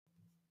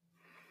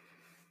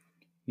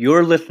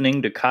You're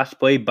listening to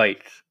Cosplay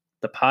Bites,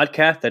 the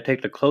podcast that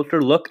takes a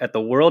closer look at the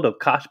world of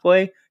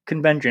cosplay,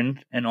 conventions,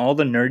 and all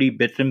the nerdy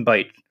bits and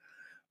bytes.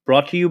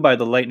 Brought to you by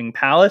the Lightning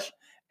Palace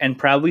and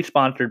proudly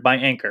sponsored by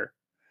Anchor.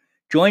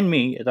 Join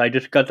me as I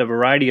discuss a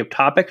variety of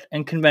topics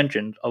and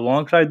conventions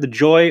alongside the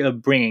joy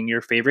of bringing your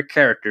favorite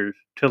characters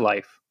to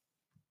life.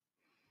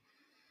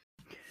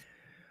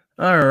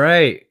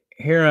 Alright,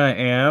 here I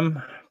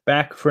am,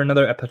 back for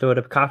another episode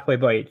of Cosplay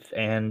Bites,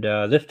 and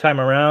this time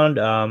around,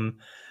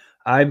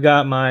 I've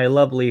got my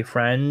lovely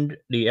friend,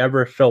 the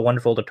ever so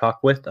wonderful to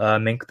talk with,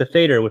 Mink the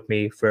Satyr, with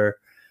me for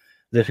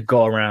this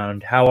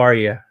go-around. How are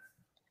you?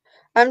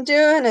 I'm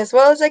doing as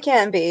well as I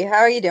can be. How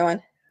are you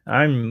doing?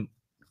 I'm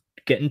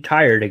getting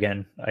tired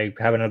again. I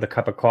have another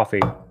cup of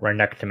coffee right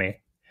next to me.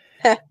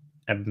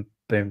 I've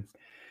been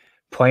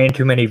playing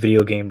too many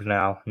video games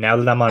now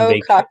that I'm on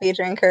vacation. Coffee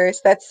drinkers.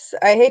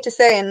 I hate to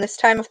say, in this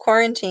time of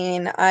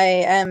quarantine, I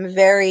am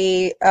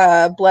very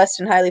blessed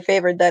and highly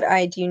favored that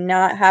I do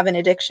not have an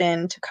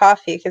addiction to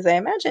coffee, because I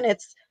imagine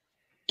it's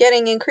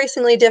getting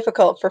increasingly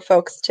difficult for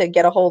folks to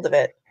get a hold of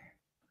it.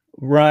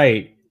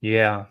 Right,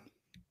 yeah.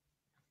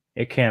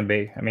 It can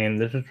be. I mean,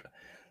 this is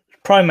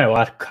probably my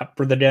last cup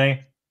for the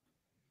day.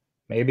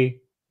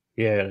 Maybe.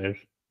 Yeah, it is.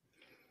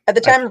 At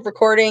the time of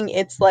recording,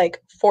 it's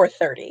like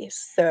 4:30,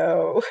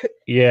 so...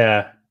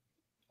 Yeah.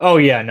 Oh,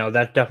 yeah, no,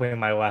 that's definitely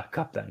my last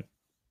cup then.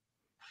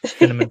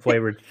 Cinnamon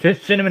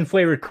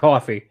flavored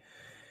coffee.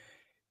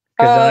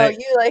 Oh,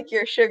 you like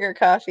your sugar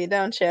coffee,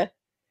 don't you?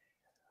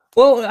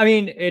 Well, I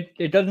mean,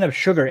 it doesn't have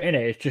sugar in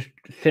it. It's just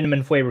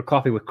cinnamon flavored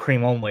coffee with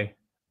cream only.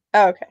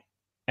 Oh, okay.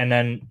 And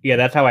then, yeah,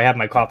 that's how I have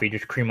my coffee,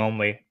 just cream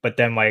only. But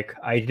then, like,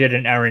 I did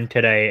an errand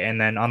today, and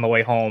then on the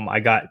way home,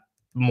 I got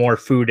more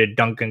food at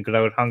Dunkin' because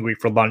I was hungry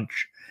for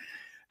lunch.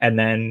 And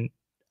then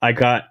I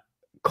got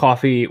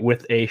coffee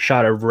with a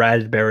shot of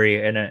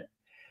raspberry in it.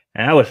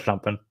 And that was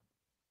something.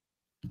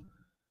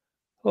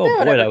 Oh,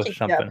 boy, that was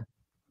something.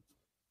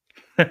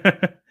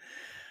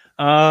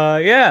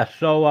 Yeah,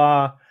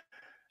 so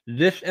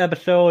this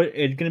episode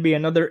is going to be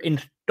another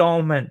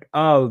installment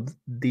of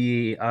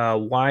the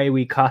Why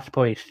We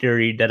Cosplay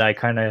series that I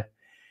kind of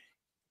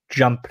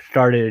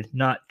jump-started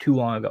not too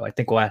long ago, I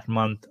think last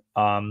month,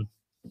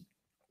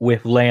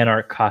 with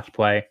Leonard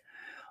Cosplay,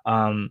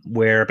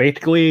 where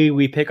basically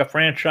we pick a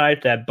franchise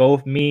that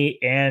both me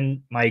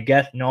and my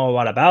guest know a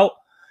lot about,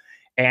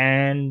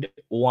 and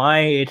why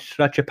it's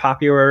such a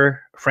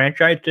popular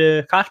franchise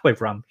to cosplay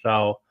from.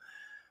 So,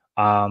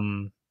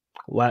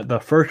 the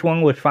first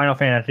one was Final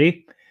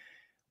Fantasy,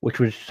 which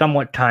was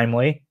somewhat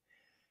timely.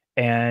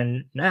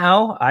 And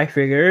now I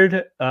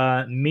figured,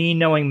 me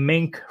knowing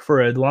Mink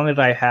for as long as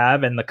I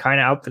have and the kind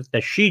of outfits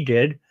that she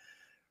did,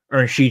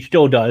 or she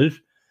still does,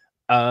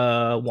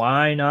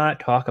 why not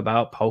talk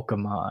about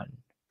Pokemon?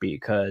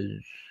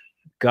 Because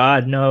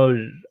God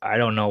knows, I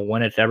don't know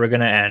when it's ever going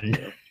to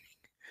end.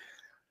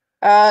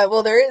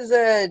 Well, there is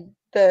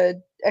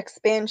the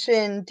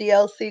expansion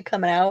DLC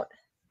coming out.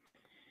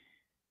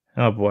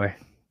 Oh boy.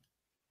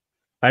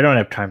 I don't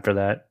have time for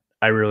that.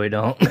 I really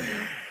don't.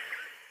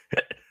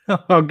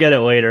 I'll get it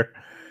later.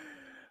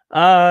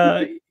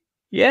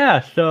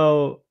 Yeah,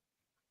 so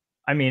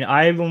I mean,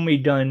 I've only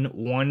done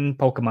one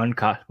Pokemon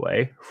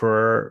cosplay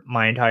for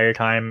my entire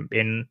time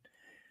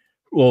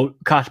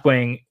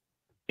cosplaying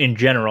in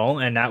general,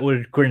 and that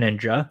was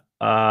Greninja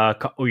a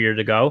couple years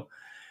ago.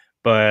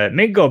 But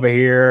Mink over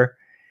here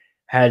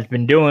has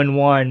been doing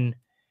one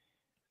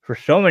for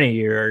so many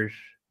years.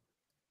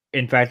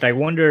 In fact, I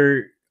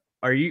wonder,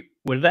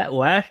 was that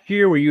last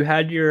year where you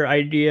had your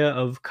idea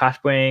of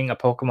cosplaying a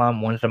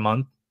Pokemon once a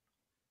month?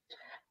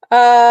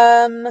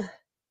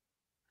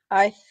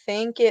 I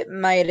think it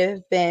might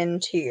have been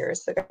 2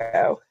 years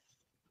ago.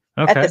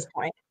 Okay. At this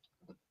point.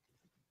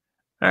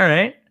 All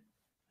right.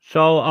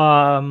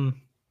 So,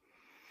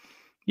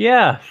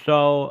 yeah,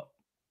 so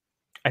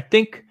I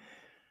think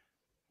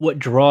what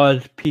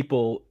draws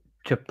people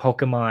to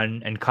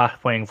Pokemon and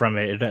cosplaying from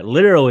it is that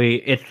literally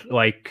it's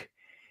like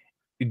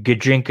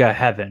Gajinka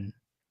heaven.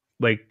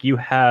 Like, you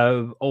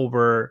have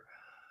over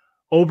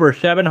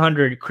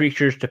 700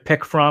 creatures to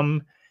pick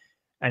from,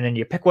 and then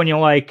you pick one you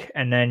like,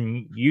 and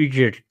then you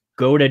just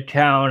go to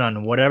town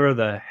on whatever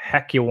the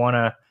heck you want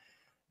to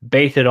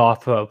base it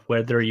off of,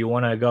 whether you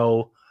want to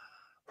go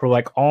for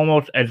like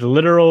almost as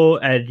literal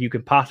as you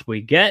could possibly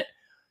get,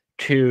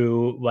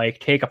 to like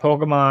take a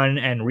Pokemon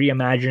and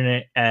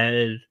reimagine it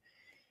as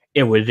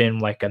it was in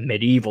like a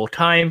medieval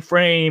time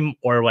frame,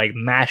 or like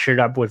mash it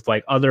up with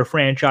like other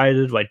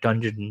franchises like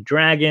Dungeons and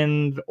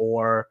Dragons,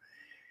 or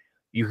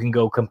you can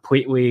go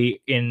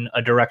completely in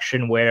a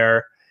direction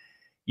where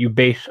you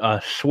base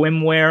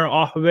swimwear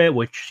off of it,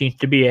 which seems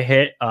to be a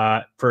hit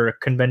for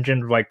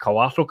conventions like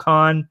Colossal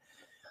Con.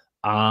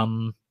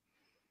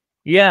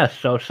 Yeah,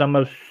 so some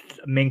of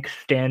Mink's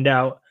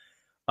standout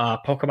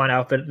Pokemon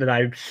outfits that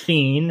I've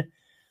seen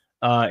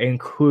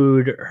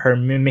include her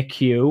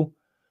Mimikyu,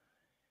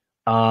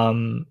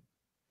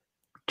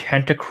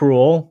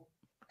 Tentacruel.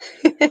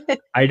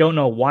 I don't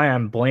know why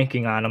I'm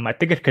blanking on them. I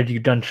think it's because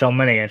you've done so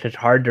many. It's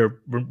hard to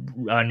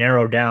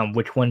narrow down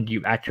which one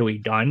you've actually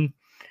done.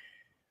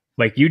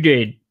 Like you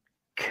did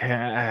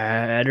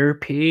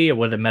Caterpie, or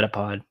was it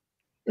Metapod?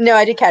 No,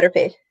 I did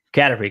Caterpie.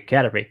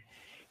 Caterpie.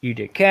 You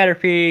did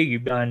Caterpie.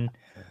 You've done,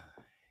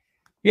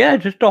 yeah,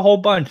 just a whole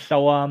bunch.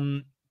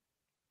 So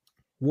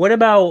what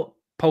about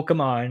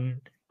Pokemon?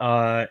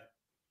 Has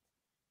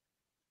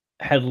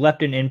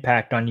left an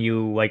impact on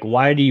you? Like,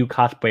 why do you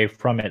cosplay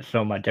from it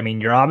so much? I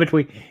mean, you're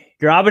obviously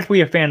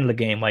a fan of the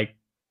game. Like,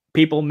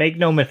 people make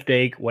no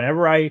mistake.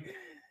 Whenever I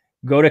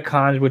go to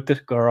cons with this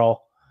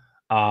girl,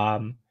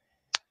 um,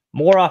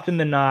 more often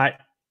than not,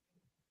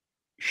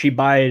 she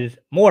buys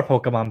more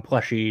Pokemon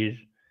plushies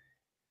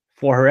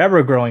for her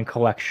ever growing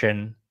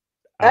collection.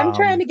 I'm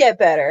trying Um, to get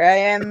better. I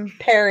am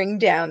paring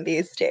down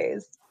these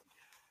days.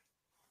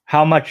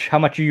 how much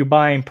are you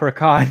buying per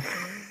con?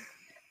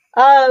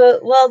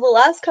 Well, the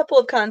last couple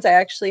of cons, I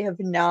actually have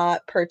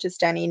not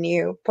purchased any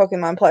new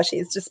Pokemon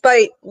plushies,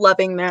 despite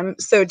loving them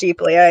so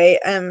deeply. I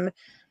am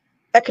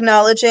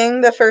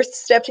acknowledging the first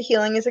step to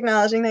healing is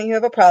acknowledging that you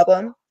have a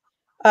problem.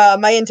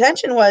 My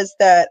intention was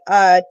that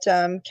at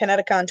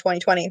Kineticon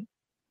 2020,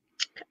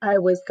 I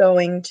was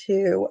going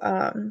to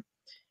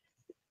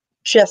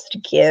just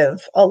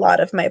give a lot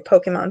of my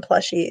Pokemon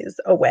plushies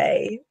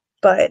away,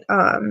 but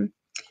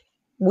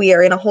we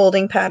are in a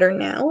holding pattern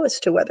now as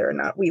to whether or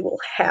not we will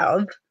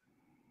have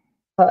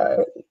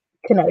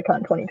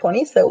Kineticon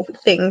 2020. So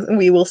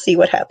we will see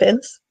what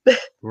happens.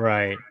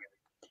 Right.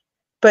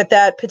 But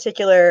that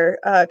particular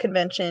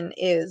convention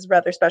is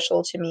rather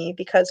special to me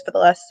because for the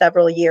last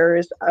several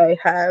years I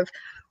have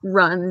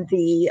run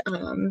the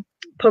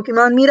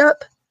Pokemon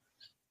meetup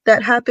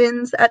that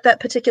happens at that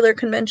particular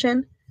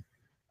convention.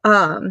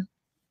 Oh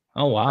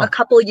A wow.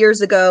 couple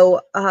years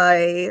ago,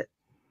 I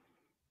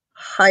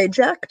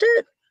hijacked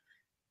it.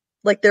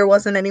 Like there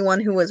wasn't anyone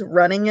who was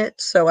running it,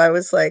 so I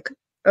was like,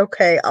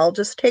 okay, I'll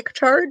just take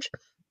charge.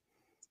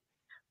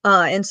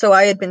 And so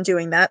I had been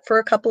doing that for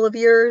a couple of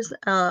years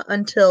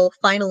until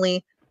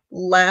finally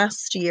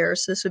last year.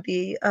 So this would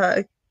be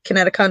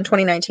Kineticon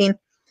 2019.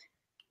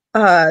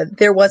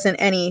 There wasn't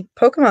any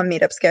Pokemon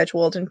meetup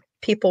scheduled, and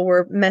people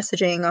were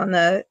messaging on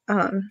the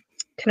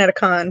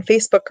Kineticon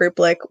Facebook group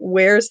like,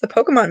 "Where's the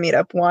Pokemon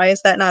meetup? Why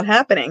is that not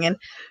happening?" And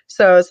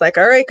so I was like,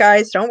 "All right,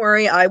 guys, don't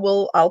worry.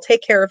 I'll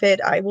take care of it.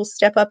 I will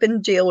step up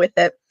and deal with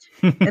it."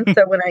 And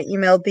so when I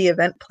emailed the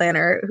event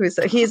planner,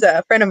 he's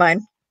a friend of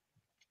mine,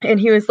 and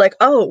he was like,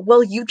 "Oh,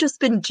 well, you've just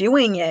been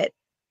doing it."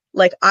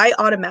 Like I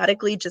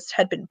automatically just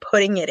had been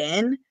putting it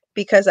in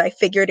because I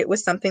figured it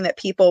was something that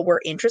people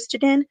were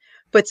interested in.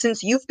 But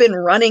since you've been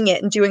running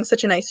it and doing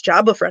such a nice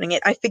job of running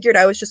it, I figured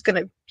I was just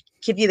going to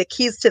give you the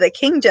keys to the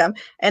kingdom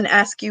and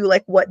ask you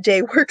like what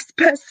day works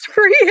best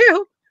for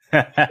you.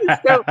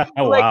 So like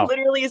Wow.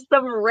 literally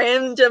some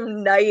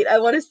random night, I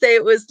want to say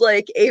it was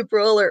like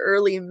April or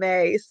early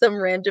May, some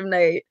random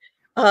night,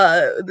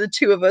 the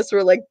two of us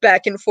were like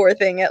back and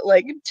forthing at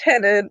like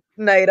 10 at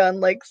night on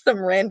like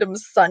some random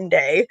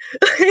Sunday,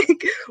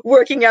 like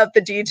working out the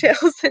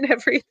details and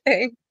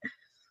everything.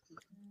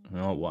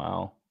 Oh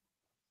wow.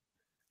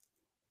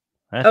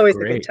 That's Always a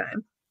good great.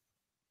 time.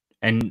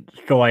 And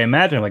so I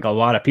imagine like a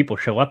lot of people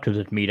show up to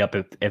this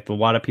meetup if a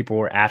lot of people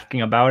were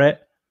asking about it.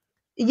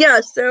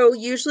 Yeah, so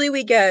usually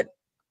we get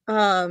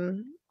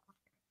um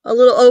a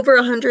little over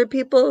 100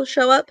 people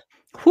show up.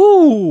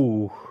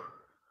 Whoo!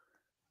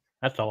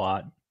 That's a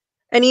lot.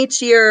 And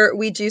each year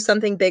we do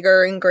something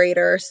bigger and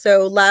greater.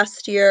 So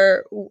last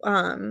year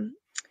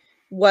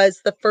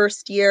was the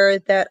first year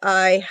that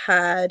I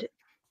had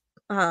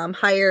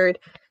hired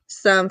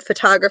some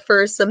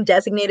photographers, some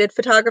designated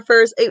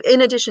photographers,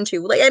 in addition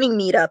to like any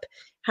meetup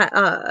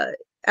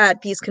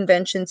at these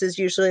conventions is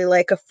usually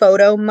like a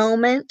photo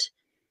moment.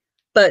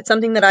 But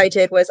something that I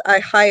did was I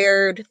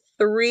hired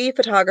 3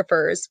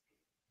 photographers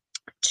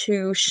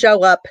to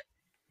show up.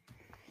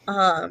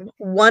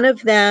 One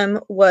of them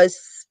was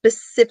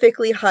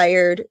specifically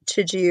hired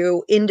to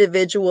do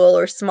individual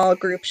or small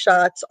group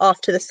shots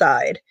off to the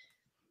side.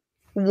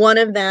 One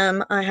of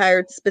them I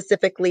hired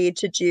specifically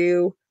to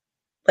do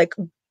like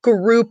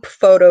group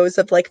photos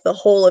of like the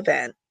whole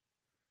event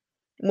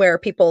where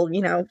people,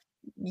 you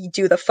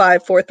do the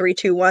 5, 4, 3,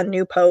 2, 1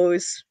 new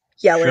pose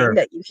yelling Sure.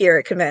 that you hear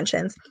at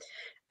conventions.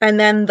 And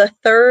then the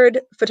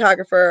third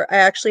photographer I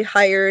actually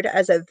hired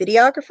as a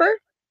videographer,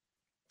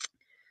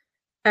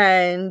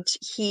 and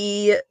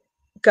he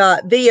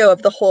got video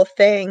of the whole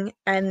thing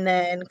and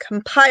then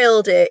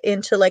compiled it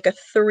into like a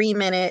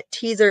 3-minute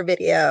teaser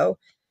video,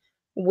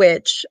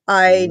 which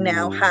I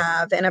now Ooh.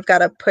 have and I've got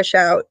to push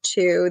out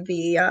to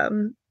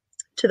the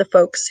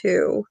folks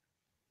who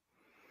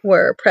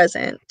were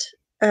present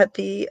at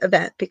the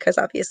event because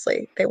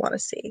obviously they want to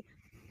see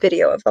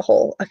video of the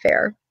whole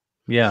affair.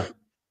 Yeah.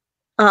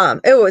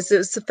 It was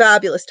a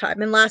fabulous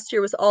time, and last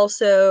year was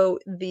also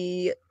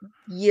the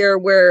year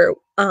where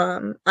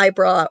I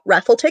brought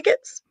raffle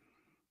tickets.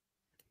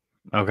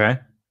 Okay.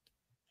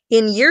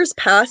 In years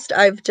past,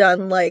 I've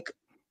done like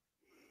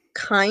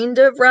kind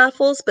of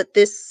raffles, but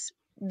this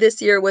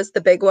year was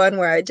the big one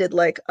where I did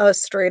like a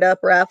straight up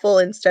raffle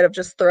instead of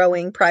just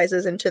throwing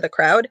prizes into the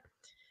crowd.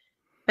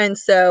 And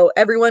so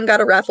everyone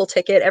got a raffle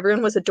ticket.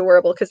 Everyone was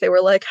adorable because they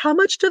were like, how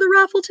much do the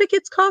raffle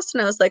tickets cost?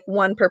 And I was like,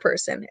 one per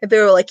person. And they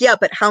were like, yeah,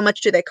 but how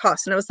much do they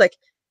cost? And I was like,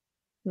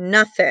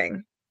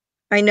 nothing.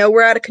 I know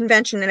we're at a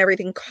convention and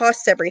everything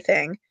costs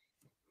everything,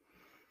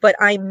 but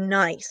I'm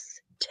nice.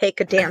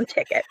 Take a damn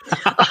ticket.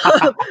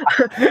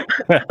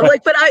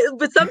 Like,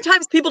 but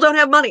sometimes people don't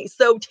have money,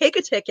 so take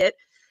a ticket.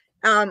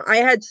 I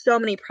had so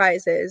many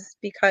prizes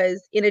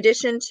because in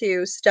addition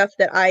to stuff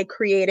that I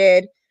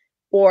created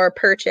or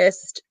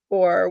purchased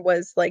or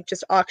was like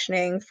just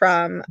auctioning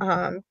from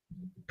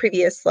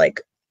previous like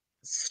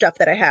stuff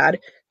that I had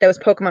that was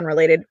Pokemon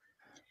related,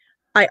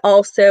 I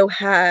also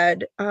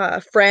had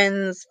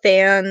friends,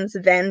 fans,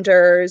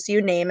 vendors,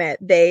 you name it.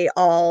 They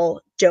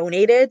all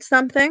donated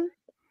something.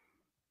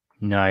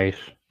 Nice.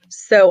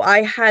 So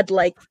I had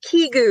like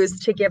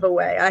Kigus to give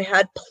away. I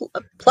had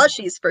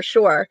plushies for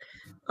sure.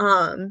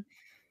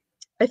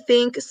 I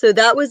think so.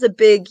 That was a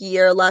big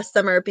year last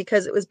summer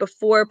because it was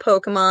before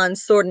Pokemon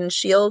Sword and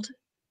Shield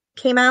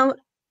came out.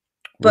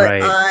 But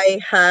Right. I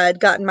had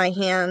gotten my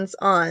hands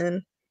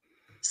on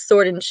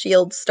Sword and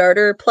Shield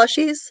starter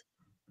plushies.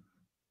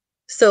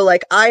 So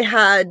like I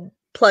had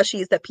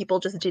plushies that people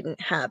just didn't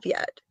have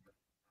yet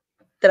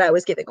that I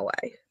was giving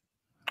away.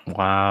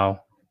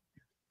 Wow.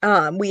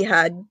 We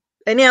had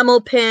enamel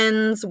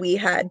pins, we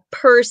had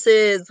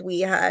purses,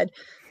 we had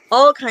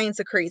all kinds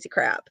of crazy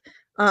crap.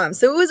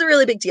 So it was a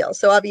really big deal.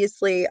 So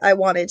obviously I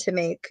wanted to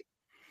make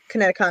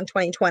Kineticon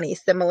 2020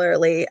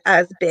 similarly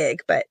as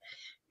big, but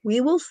we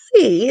will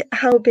see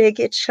how big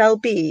it shall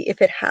be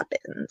if it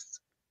happens.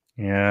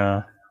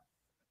 Yeah.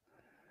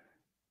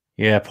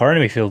 Yeah, part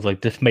of me feels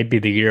like this might be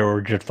the year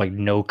where just like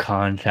no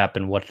cons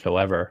happen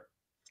whatsoever.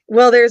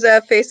 Well, there's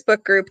a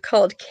Facebook group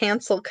called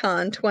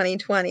CancelCon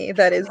 2020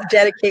 that is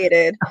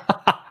dedicated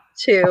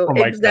to Oh my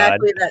God.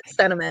 exactly that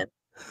sentiment.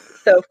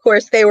 So of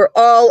course they were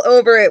all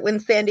over it when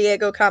San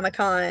Diego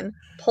Comic-Con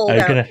I pulled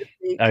was out gonna this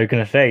week. I was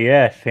gonna say,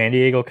 yeah, San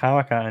Diego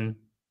Comic-Con.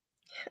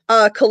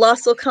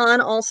 Colossal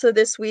Con also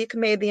this week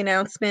made the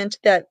announcement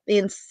that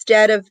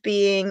instead of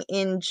being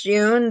in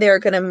June, they're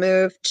going to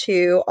move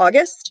to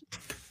August.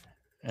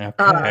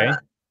 Okay.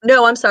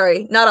 No, I'm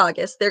sorry, not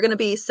August. They're going to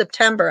be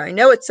September. I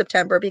know it's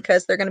September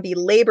because they're going to be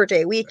Labor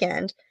Day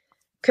weekend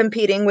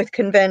competing with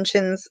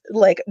conventions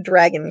like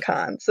Dragon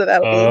Con. So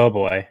that'll be Oh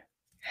boy.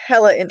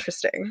 hella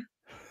interesting.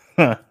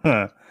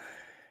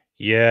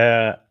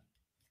 Yeah.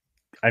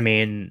 I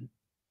mean,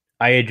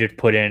 I had just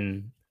put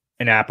in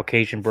an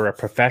application for a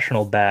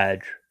professional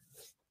badge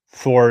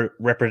for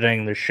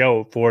representing the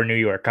show for New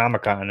York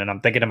Comic Con, and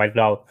I'm thinking to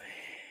myself,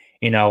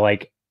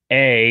 like,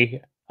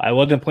 A, I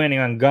wasn't planning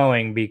on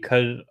going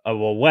because of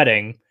a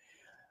wedding,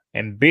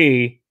 and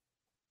B,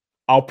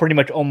 I'll pretty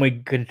much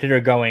only consider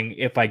going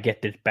if I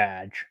get this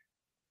badge.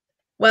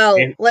 Well,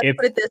 let's If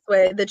put it this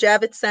way: the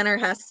Javits Center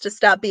has to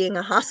stop being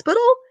a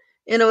hospital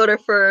in order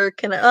for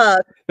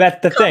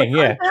that's the Comic thing, Con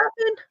yeah. to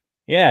happen.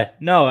 Yeah,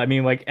 no, I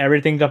mean, like,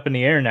 everything's up in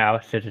the air now,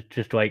 so it's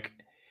just like,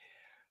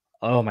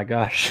 oh my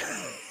gosh.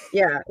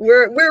 Yeah,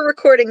 we're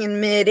recording in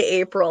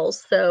mid-April,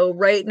 so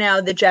right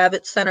now the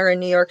Javits Center in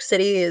New York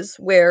City is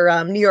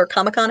where New York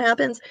Comic Con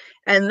happens,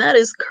 and that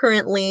is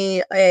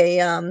currently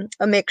a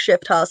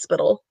makeshift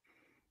hospital.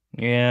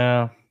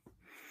 Yeah.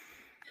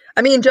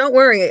 I mean, don't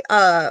worry.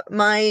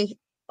 My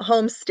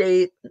home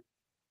state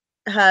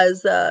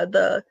has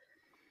the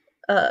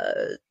uh,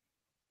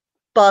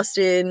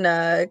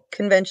 Boston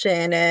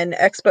Convention and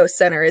Expo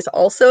Center is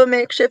also a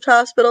makeshift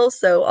hospital,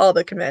 so all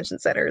the convention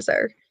centers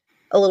are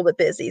a little bit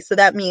busy. So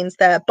that means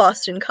that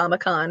Boston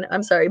Comic Con,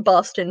 I'm sorry,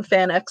 Boston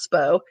Fan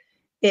Expo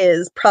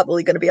is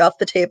probably going to be off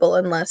the table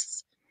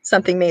unless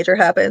something major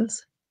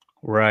happens.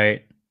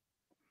 Right.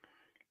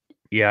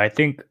 Yeah, I And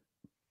feel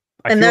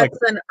like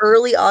that's an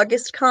early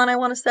August con, I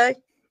want to say.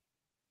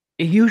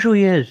 it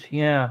usually is,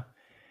 yeah.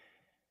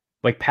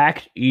 Like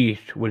PAX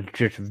East was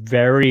just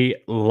very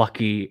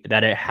lucky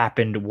that it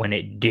happened when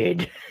it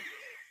did.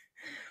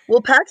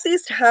 Well, PAX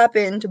East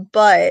happened,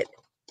 but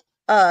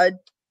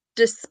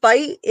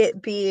despite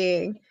it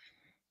being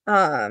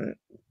um,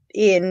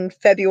 in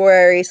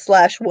February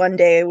 / one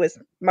day was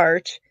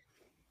March,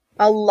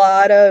 a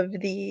lot of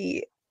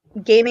the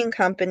gaming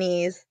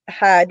companies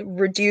had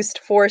reduced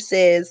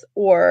forces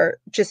or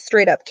just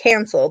straight up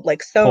canceled,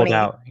 like Pulled Sony.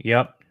 out.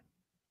 Yep.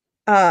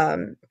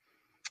 Um,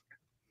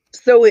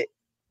 so it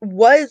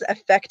was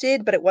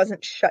affected, but it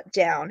wasn't shut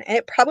down, and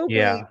it probably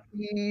Yeah.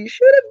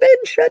 should have been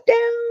shut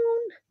down.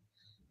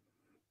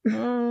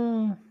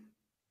 Mm,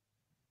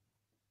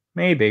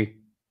 maybe.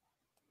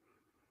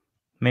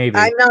 Maybe.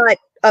 I'm not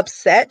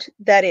upset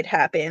that it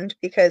happened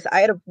because I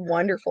had a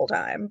wonderful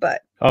time,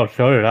 but Oh,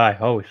 so did I.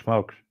 Holy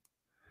smokes.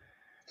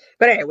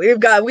 anyway, We've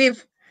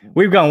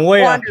gone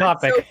way off wandered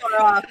topic. so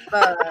far off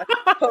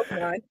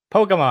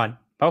Pokemon.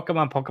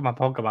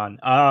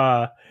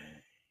 Pokemon.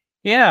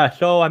 Yeah,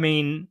 so I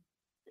mean,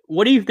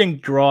 what do you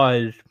think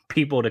draws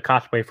people to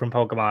cosplay from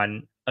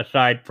Pokemon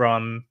aside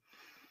from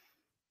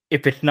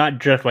if it's not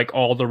just like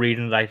all the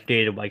reasons I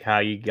stated, like how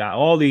you got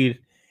all these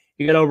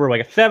You get over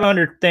like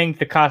 700 things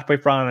to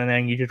cosplay from, and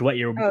then you just let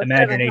your Oh, 700.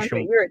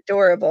 imagination. You're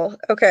adorable.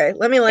 Okay,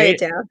 let me lay it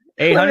down.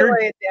 800. Let me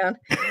lay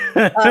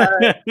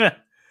it down.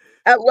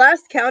 At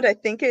last count, I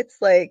think it's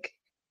like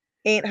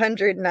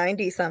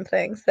 890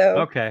 something. So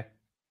Okay.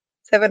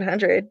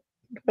 700.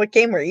 What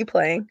game were you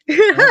playing?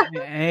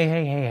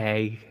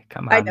 Hey!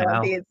 Come on I know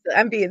now.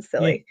 I'm being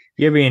silly.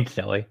 You're being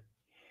silly.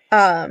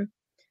 So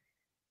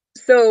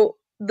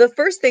the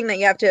first thing that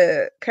you have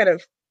to kind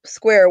of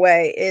square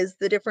away is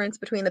the difference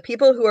between the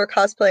people who are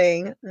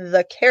cosplaying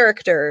the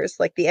characters,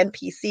 like the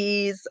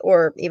NPCs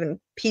or even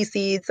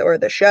PCs or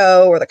the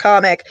show or the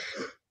comic,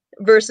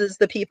 versus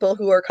the people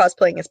who are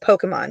cosplaying as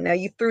Pokemon. Now,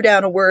 you threw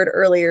down a word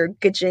earlier,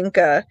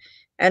 Gajinka,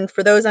 and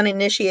for those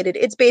uninitiated,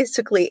 it's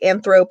basically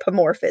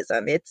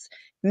anthropomorphism. It's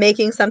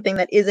making something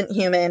that isn't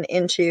human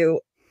into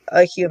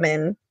a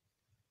human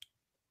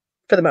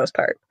for the most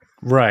part.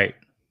 Right.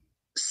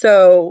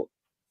 So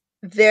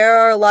there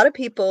are a lot of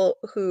people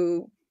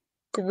who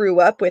grew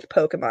up with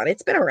Pokemon.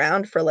 It's been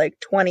around for like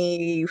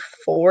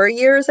 24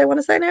 years, I want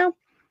to say now.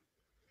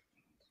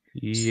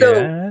 Yes.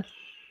 So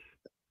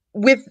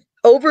with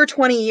over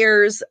 20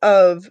 years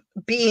of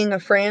being a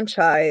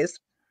franchise,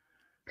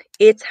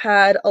 it's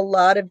had a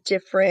lot of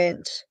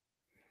different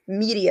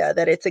media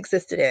that it's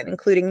existed in,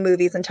 including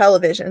movies and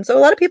television. So a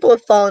lot of people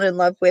have fallen in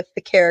love with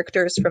the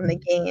characters from the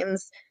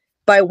games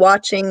by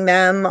watching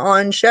them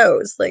on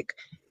shows. Like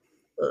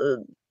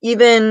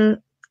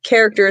even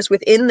characters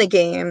within the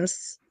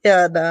games,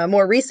 the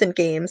more recent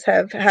games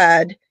have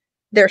had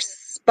their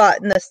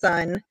spot in the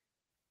sun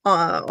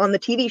on the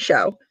TV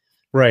show.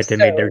 Right, they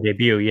made their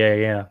debut.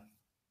 Yeah.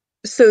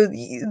 So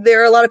there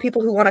are a lot of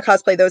people who want to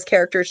cosplay those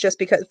characters just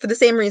because, for the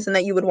same reason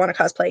that you would want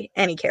to cosplay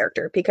any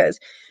character, because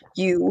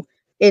you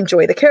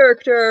enjoy the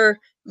character,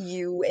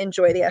 you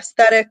enjoy the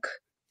aesthetic.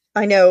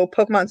 I know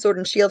Pokemon Sword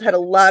and Shield had a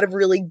lot of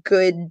really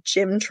good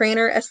gym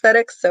trainer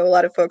aesthetics, so a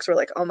lot of folks were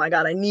like, oh my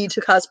god, I need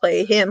to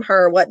cosplay him,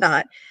 her,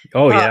 whatnot.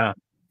 Oh yeah.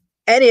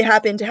 And it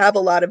happened to have a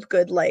lot of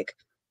good like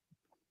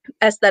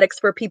aesthetics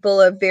for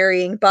people of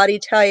varying body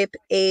type,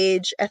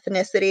 age,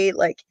 ethnicity.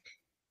 Like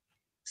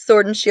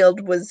Sword and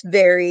Shield was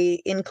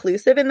very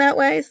inclusive in that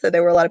way. So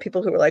there were a lot of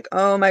people who were like,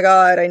 oh my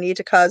god, I need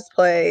to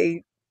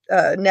cosplay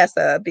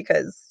Nessa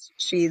because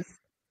she's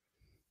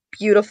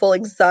beautiful,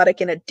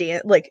 exotic, in a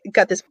dance, like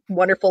got this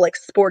wonderful like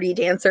sporty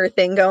dancer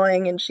thing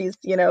going, and she's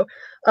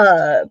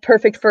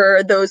perfect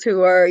for those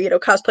who are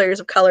cosplayers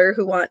of color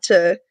who want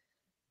to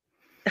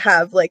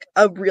have like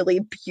a really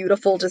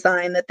beautiful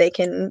design that they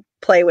can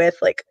play with.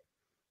 Like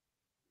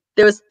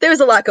there was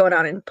a lot going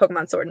on in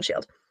Pokemon Sword and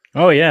Shield.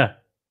 Oh yeah.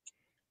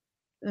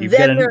 Then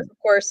there's of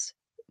course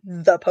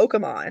the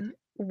Pokemon,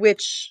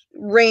 which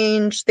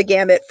range the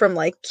gamut from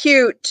like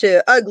cute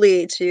to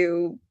ugly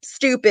to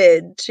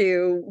stupid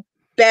to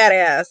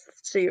badass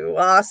to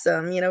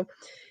awesome.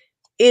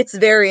 It's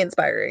very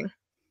inspiring.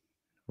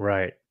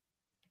 Right.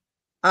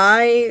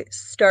 I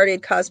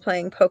started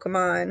cosplaying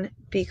Pokemon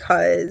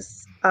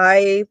because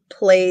I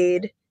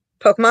played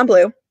Pokemon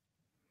Blue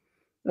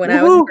when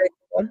I was in grade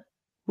school.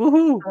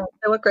 Woohoo! I won't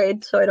say what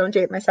grade, so I don't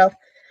date myself.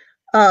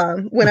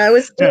 When I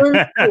was still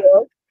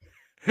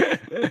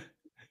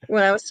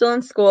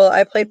in school,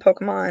 I played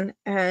Pokemon,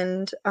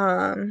 and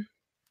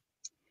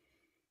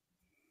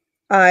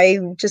I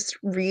just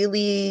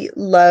really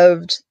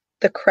loved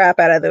the crap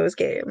out of those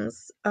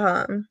games.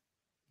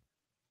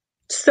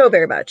 So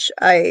very much.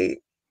 I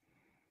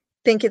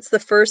think it's the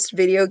first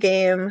video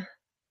game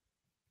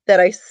that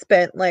I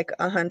spent like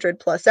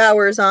 100+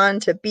 hours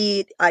on to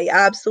beat. I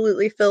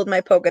absolutely filled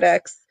my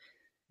Pokedex.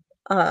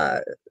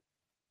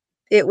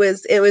 It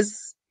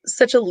was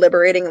such a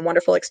liberating and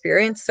wonderful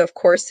experience. So of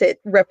course it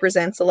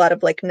represents a lot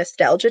of like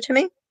nostalgia to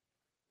me.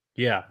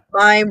 Yeah.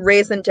 My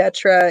raison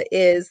d'etre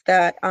is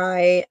that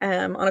I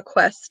am on a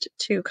quest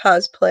to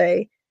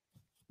cosplay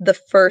the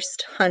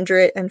first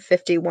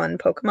 151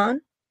 Pokemon.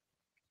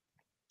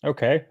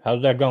 Okay,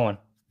 how's that going?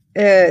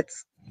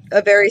 It's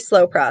a very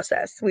slow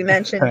process. We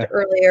mentioned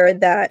earlier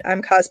that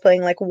I'm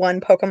cosplaying like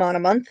one Pokemon a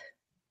month.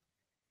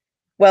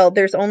 Well,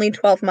 there's only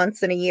 12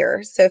 months in a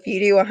year. So if you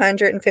do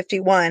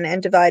 151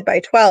 and divide by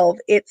 12,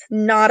 it's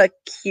not a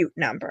cute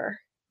number.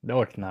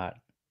 No, it's not.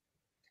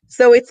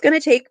 So it's going to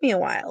take me a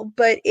while,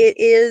 but it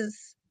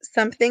is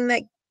something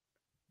that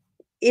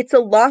it's a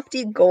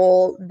lofty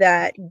goal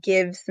that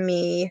gives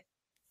me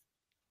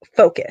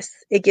focus.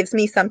 It gives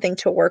me something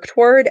to work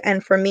toward.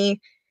 And for me,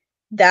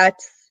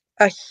 that's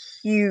a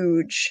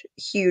huge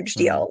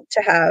deal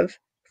to have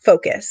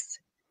focus.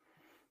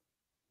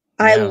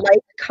 Yeah. I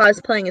like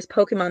cosplaying as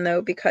Pokemon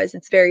though, because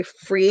it's very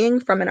freeing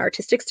from an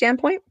artistic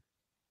standpoint.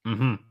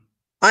 Mm-hmm.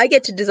 I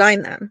get to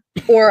design them,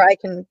 or I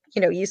can,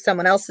 use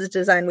someone else's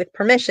design with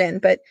permission,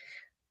 but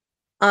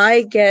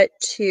I get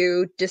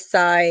to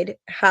decide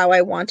how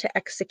I want to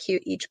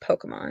execute each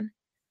Pokemon.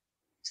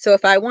 So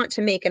if I want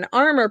to make an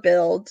armor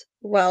build,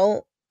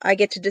 well, I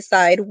get to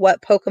decide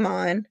what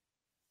Pokemon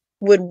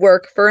would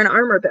work for an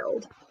armor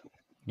build.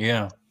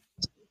 Yeah.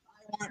 If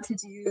I want to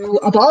do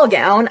a ball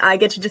gown, I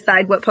get to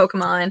decide what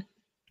Pokemon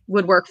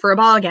would work for a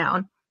ball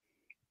gown.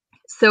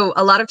 So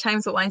a lot of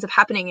times what winds up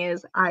happening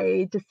is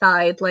I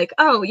decide like,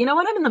 oh, you know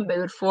what I'm in the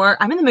mood for?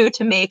 I'm in the mood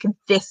to make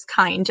this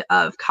kind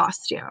of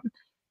costume.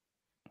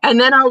 And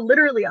then I'll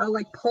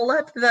like pull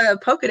up the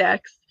Pokedex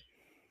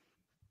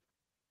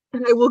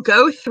and I will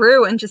go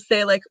through and just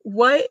say like,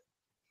 what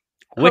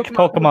Which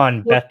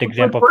Pokemon best would work for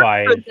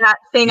exemplifies? that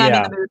thing I'm in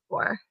Yeah. the mood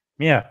for.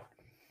 Yeah.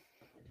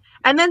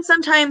 And then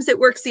sometimes it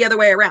works the other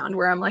way around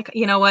where I'm like,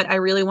 you know what? I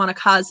really want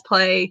to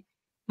cosplay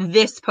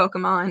this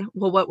Pokemon.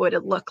 Well, what would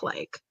it look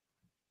like?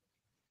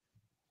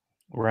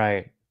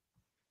 Right.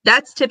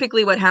 That's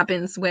typically what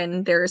happens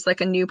when there's like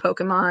a new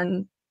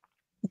Pokemon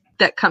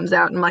that comes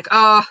out. And I'm like,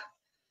 oh,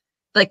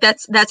 like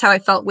that's how I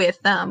felt with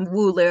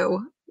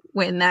Wooloo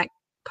when that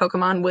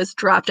Pokemon was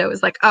dropped. I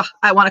was like, oh,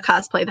 I want to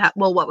cosplay that.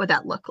 Well, what would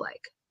that look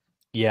like?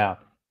 Yeah.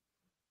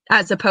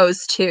 As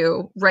opposed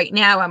to right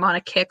now, I'm on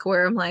a kick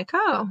where I'm like,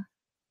 oh,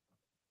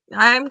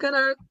 I'm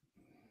gonna,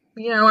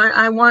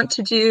 I want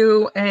to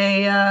do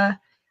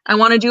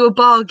a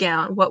ball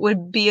gown. What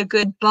would be a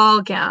good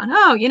ball gown?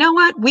 Oh, you know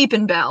what?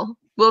 Weepinbell.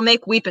 We'll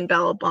make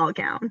Weepinbell a ball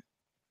gown.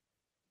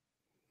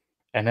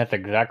 And that's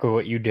exactly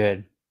what you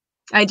did.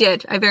 I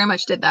did. I very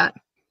much did that.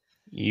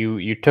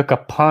 You took a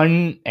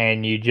pun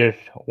and you just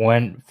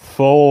went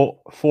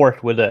full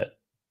force with it.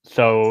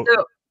 So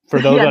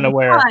for those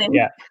unaware,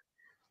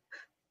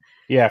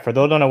 for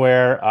those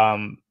unaware,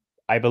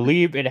 I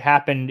believe it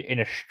happened in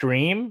a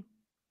stream.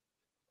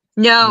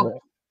 No,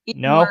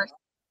 no,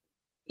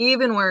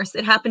 even worse.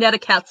 It happened at a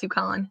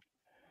Katsucon.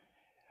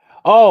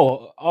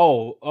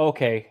 Oh,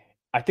 okay.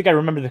 I think I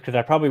remember this because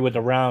I probably was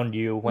around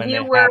you when it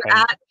happened. You were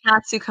at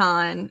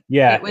Katsucon.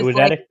 Yeah, it was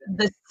like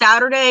the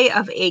Saturday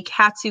of a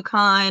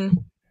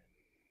Katsucon.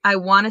 I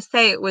want to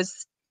say it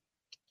was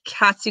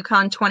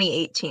Katsucon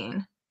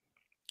 2018.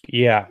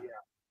 Yeah.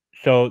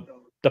 So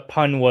the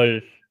pun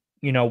was,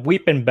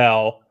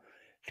 Weepinbell.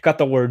 It's got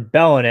the word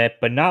bell in it,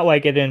 but not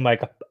like it in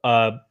like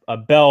a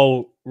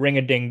bell ring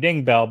a ding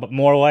ding bell, but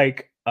more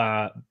like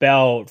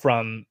Belle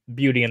from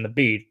Beauty and the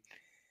Beast.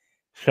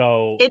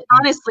 So it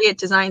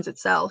designs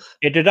itself.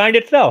 It designed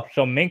itself.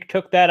 So Mink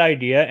took that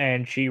idea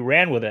and she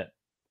ran with it.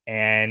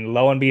 And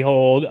lo and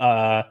behold,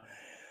 I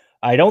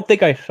don't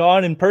think I saw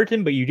it in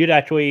person, but you did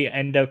actually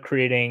end up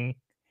creating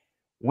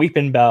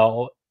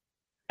Weepinbell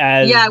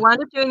as... Yeah, I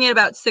wound up doing it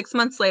about 6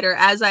 months later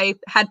as I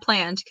had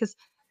planned, because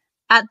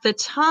at the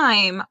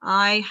time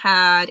I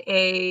had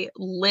a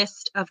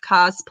list of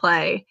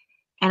cosplay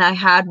and I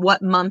had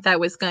what month I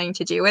was going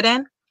to do it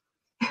in.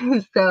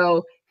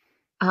 So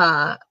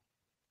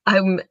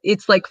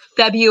it's like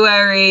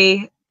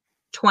February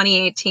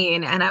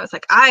 2018 and I was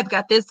like, I've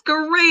got this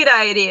great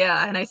idea,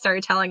 and I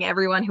started telling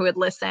everyone who would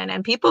listen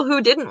and people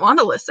who didn't want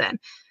to listen.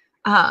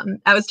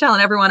 I was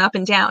telling everyone up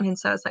and down, and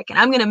so I was like, and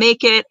I'm gonna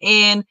make it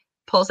in,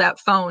 pulls out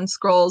phone,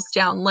 scrolls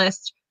down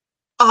list,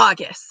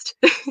 August.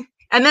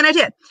 And then I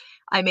did.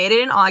 I made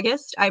it in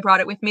August. I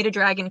brought it with me to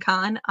Dragon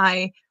Con.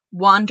 I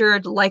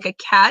wandered like a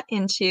cat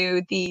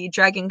into the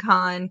Dragon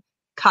Con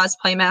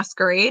cosplay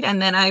masquerade,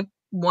 and then I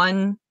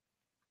won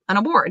an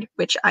award,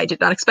 which I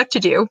did not expect to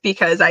do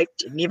because I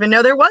didn't even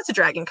know there was a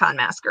Dragon Con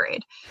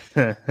masquerade.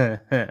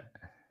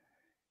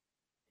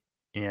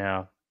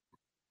 Yeah.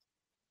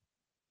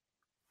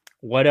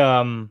 What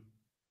so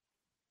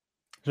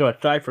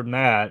aside from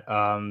that,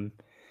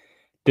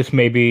 this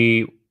may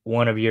be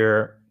one of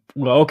your...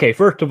 Well, okay,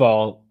 first of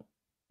all,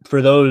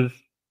 for those...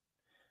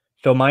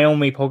 So my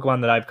only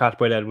Pokemon that I've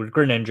cosplayed as was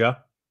Greninja,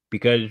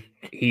 because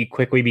he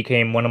quickly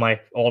became one of my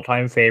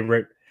all-time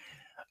favorite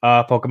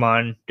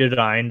Pokemon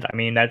designs. I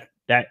mean,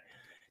 that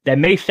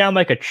may sound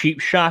like a cheap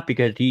shot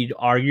because he's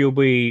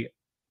arguably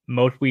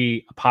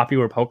mostly a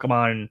popular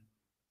Pokemon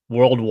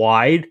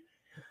worldwide.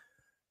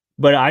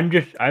 But I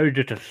was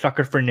just a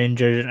sucker for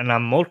ninjas, and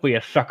I'm mostly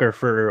a sucker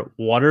for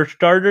water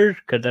starters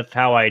because that's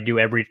how I do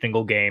every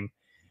single game.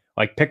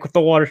 Like, pick with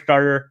the water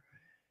starter.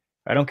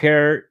 I don't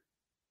care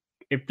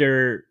if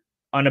they're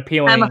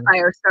unappealing. I'm a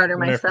fire starter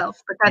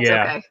myself, but that's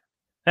okay.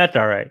 That's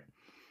all right.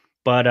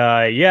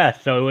 But yeah,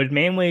 so it was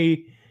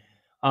mainly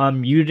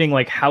using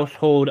like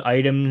household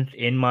items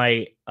in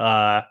my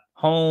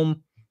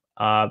home.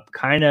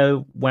 Kind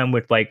of went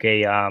with like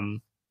a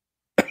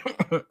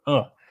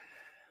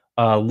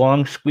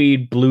long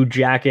sleeve blue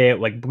jacket,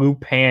 like blue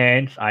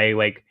pants. I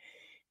like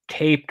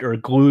taped or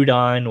glued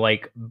on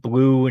like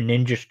blue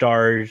ninja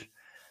stars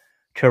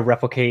to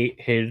replicate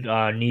his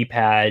knee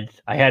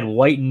pads. I had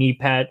white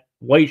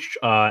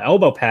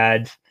elbow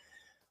pads.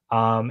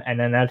 And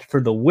then that's for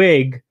the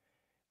wig.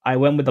 I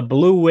went with a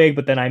blue wig,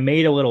 but then I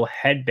made a little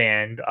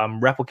headband,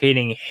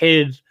 replicating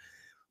his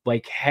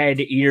like head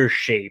ear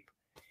shape.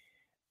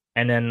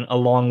 And then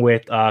along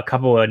with a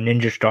couple of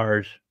ninja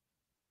stars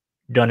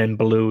done in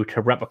blue to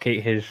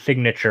replicate his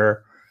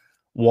signature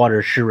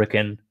water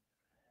shuriken.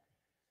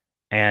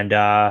 And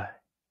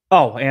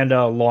and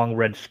a long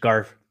red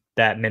scarf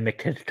that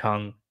mimicked his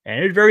tongue. And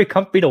it was very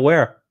comfy to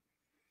wear.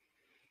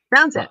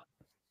 Sounds it.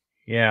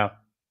 Yeah.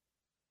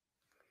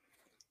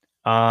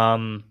 I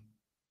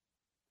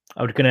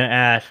was gonna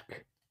ask,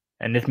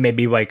 and this may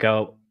be like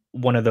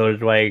one of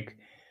those like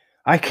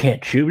I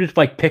can't choose. It's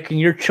like picking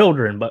your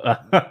children.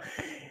 But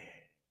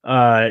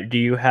do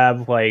you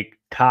have like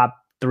top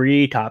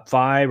 3, top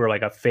 5, or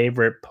like a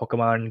favorite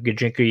Pokemon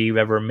Gajinka you've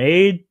ever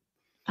made?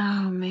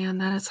 Oh man,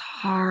 that is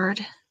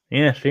hard.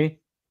 Yeah, see,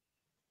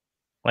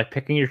 like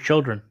picking your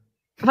children.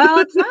 Well,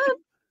 it's not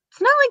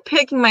like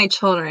picking my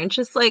children. It's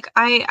just like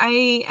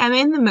I am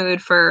in the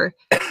mood for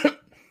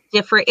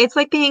different. It's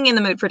like being in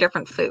the mood for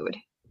different food.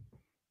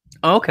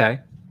 Okay.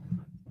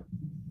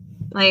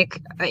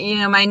 Like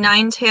my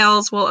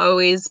Ninetales will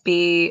always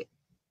be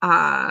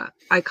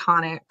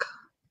iconic.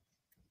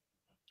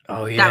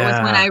 Oh That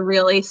was when I yeah.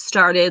 really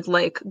started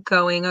like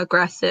going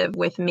aggressive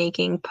with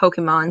making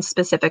Pokemon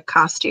specific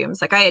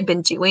costumes. Like I had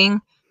been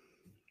doing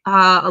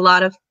a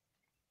lot of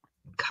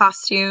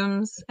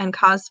costumes and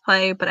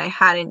cosplay, but I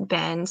hadn't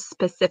been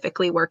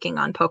specifically working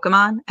on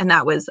Pokemon, and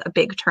that was a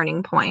big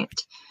turning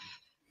point.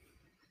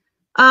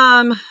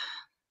 Um,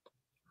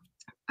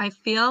 I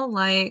feel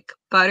like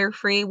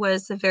Butterfree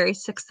was a very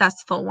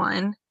successful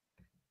one.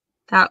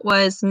 That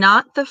was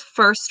not the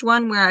first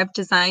one where I've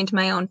designed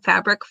my own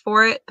fabric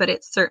for it, but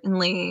it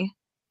certainly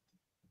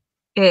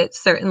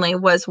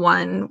was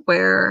one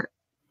where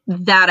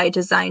that I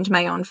designed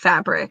my own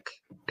fabric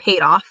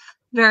paid off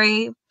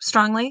very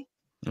strongly.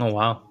 Oh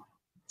wow.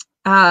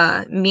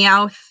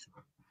 Meowth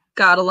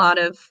got a lot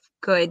of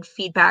good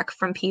feedback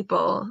from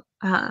people.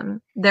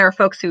 There are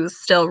folks who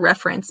still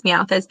reference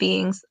Meowth as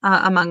being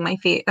among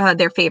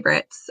their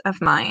favorites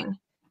of mine,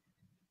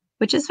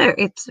 which is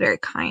very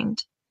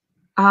kind.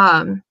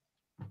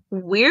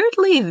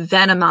 Weirdly,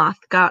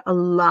 Venomoth got a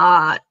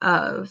lot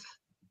of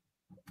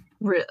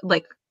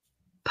like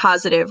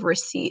positive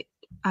receipt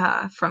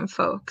from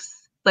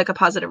folks, like a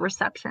positive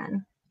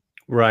reception.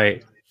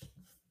 Right.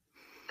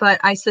 But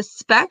I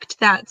suspect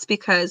that's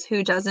because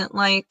who doesn't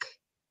like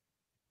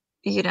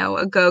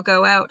a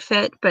go-go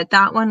outfit, but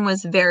that one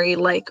was very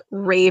like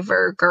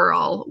raver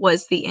girl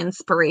was the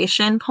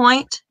inspiration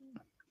point.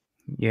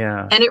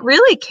 Yeah. And it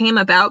really came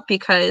about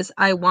because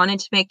I wanted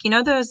to make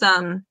those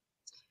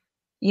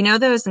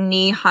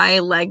knee-high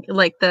leg,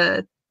 like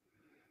they're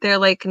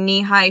like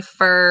knee-high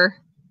fur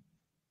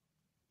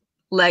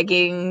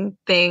legging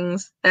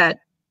things that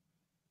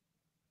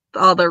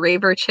all the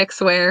raver chicks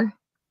wear.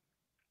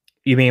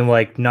 You mean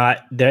like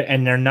not they're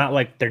and they're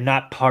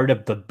not part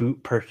of the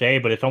boot per se,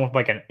 but it's almost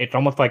like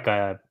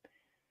a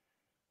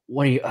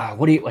what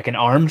do you like an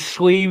arm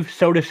sleeve,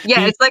 so to Yeah,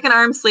 speak? it's like an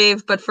arm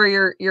sleeve, but for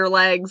your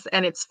legs,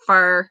 and it's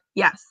fur.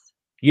 Yes.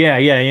 Yeah,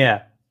 yeah,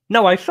 yeah.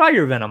 No, I saw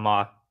your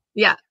Venomoth.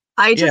 Yeah.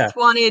 Yeah.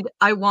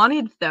 I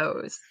wanted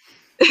those.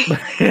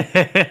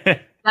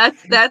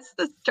 That's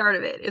the start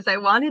of it, is I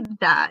wanted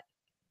that.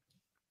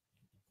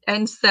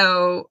 And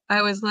so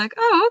I was like,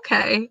 oh,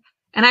 okay.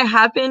 And I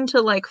happened to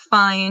like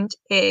find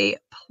a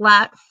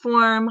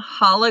platform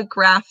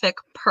holographic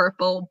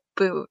purple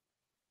boot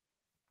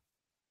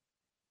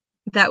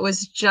that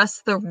was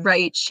just the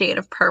right shade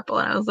of purple.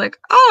 And I was like,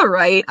 all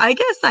right, I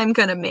guess I'm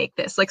going to make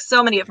this. Like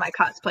so many of my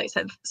cosplays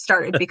have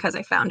started because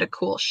I found a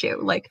cool shoe.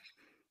 Like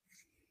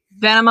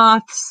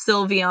Venomoth,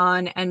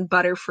 Sylveon, and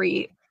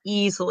Butterfree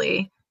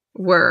easily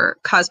were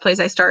cosplays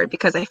I started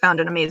because I found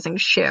an amazing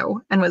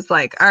shoe and was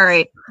like, all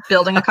right,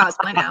 building a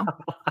cosplay now.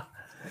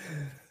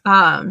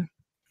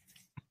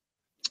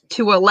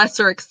 To a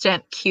lesser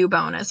extent,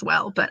 Cubone as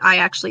well, but I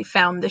actually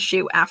found the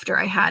shoe after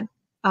I had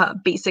a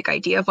basic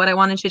idea of what I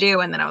wanted to do,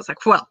 and then I was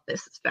like, well,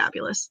 this is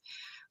fabulous.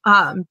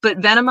 But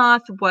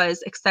Venomoth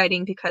was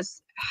exciting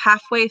because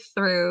halfway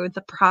through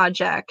the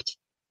project,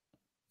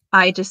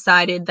 I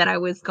decided that I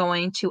was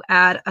going to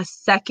add a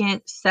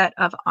second set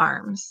of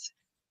arms.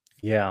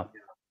 Yeah.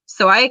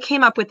 So I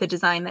came up with a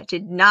design that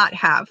did not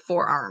have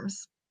 4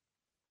 arms.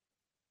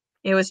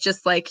 It was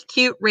just like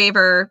cute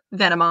Raver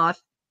Venomoth.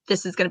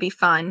 This is going to be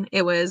fun.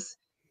 It was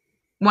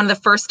one of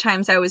the first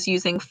times I was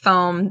using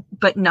foam,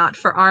 but not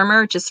for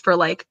armor, just for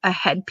like a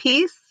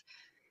headpiece.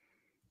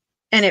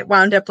 And it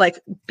wound up like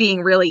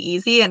being really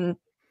easy and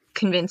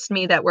convinced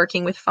me that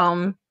working with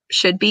foam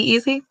should be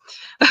easy.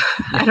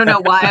 I don't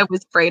know why I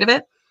was afraid of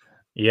it.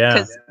 Yeah.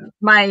 Because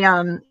my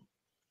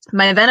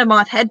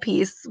Venomoth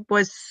headpiece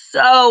was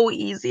so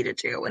easy to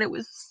do, and it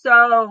was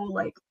so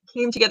like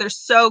came together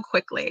so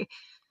quickly.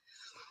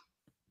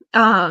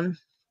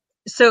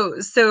 So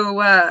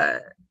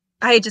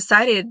I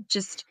decided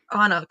just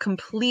on a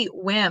complete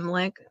whim,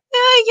 like,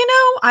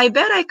 I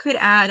bet I could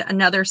add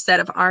another set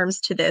of arms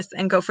to this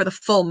and go for the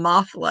full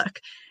moth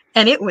look.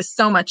 And it was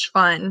so much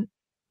fun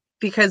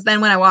because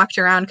then when I walked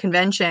around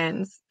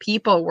conventions,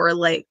 people were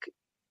like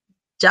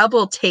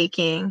double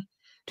taking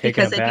Taking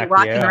because it I'd be back,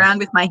 walking yeah. around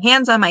with my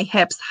hands on my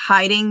hips,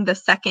 hiding the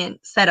second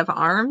set of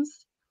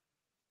arms.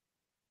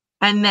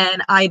 And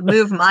then I'd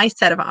move my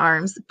set of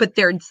arms, but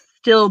there'd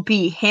still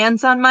be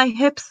hands on my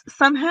hips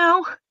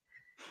somehow.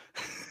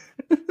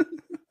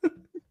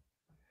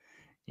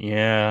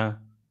 Yeah.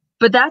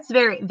 But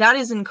that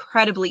is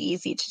incredibly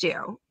easy to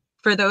do.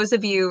 For those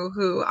of you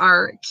who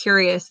are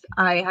curious,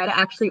 I had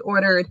actually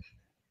ordered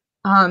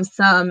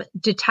some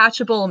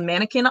detachable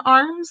mannequin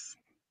arms,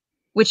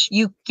 which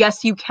you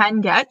can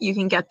get. You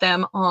can get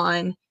them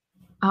on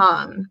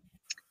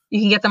You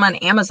can get them on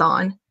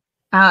Amazon.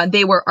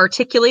 They were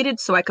articulated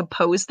so I could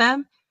pose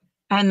them.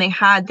 And they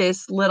had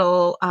this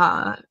little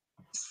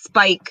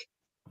spike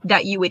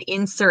that you would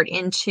insert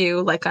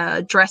into like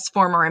a dress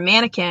form or a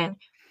mannequin.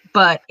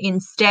 But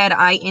instead,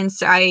 I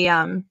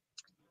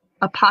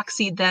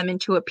epoxied them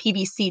into a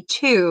PVC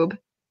tube.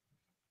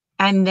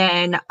 And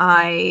then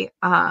I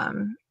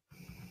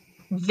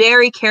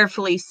very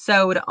carefully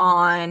sewed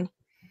on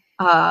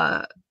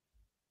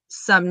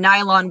some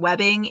nylon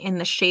webbing in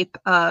the shape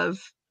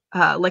of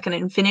like an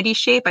infinity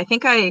shape. I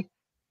think I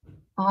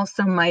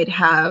also might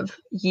have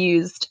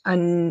used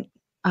a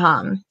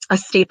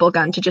staple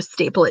gun to just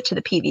staple it to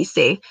the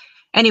PVC.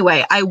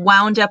 Anyway, I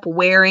wound up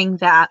wearing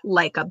that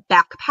like a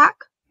backpack,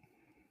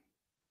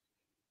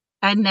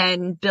 and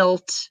then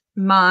built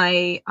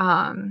my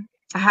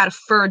I had a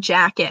fur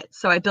jacket,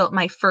 so I built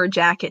my fur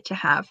jacket to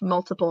have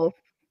multiple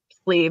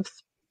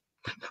sleeves,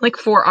 like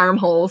 4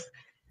 armholes.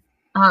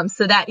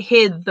 So that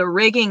hid the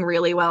rigging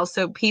really well.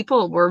 So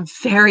people were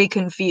very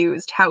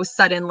confused how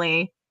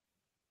suddenly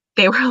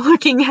they were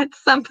looking at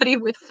somebody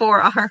with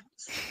 4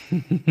 arms.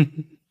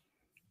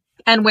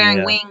 And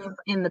wearing wings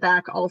in the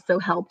back also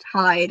helped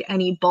hide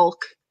any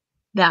bulk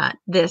that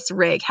this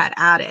rig had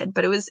added.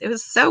 But it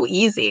was so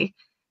easy.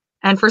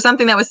 And for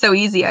something that was so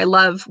easy, I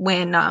love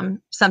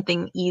when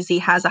something easy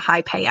has a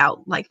high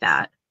payout like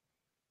that.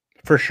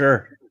 For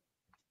sure.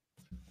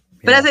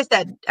 But as I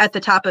said at the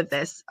top of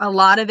this, a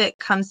lot of it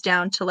comes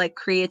down to like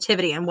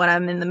creativity and what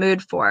I'm in the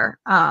mood for.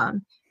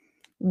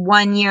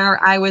 One year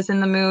I was in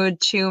the mood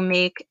to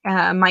make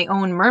my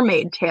own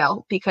mermaid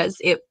tail because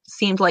it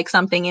seemed like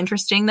something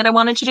interesting that I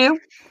wanted to do.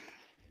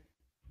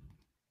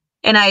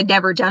 And I had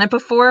never done it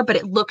before, but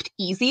it looked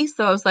easy.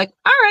 So I was like,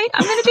 all right,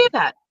 I'm going to do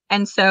that.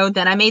 And so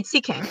then I made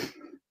Sea King.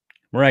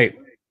 Right.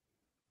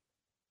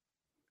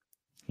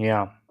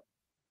 Yeah.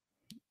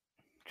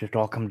 Just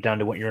all comes down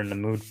to what you're in the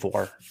mood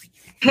for.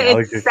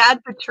 It's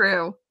sad but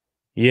true.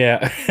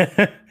 Yeah.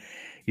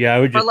 Yeah, I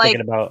was just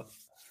thinking about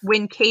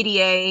when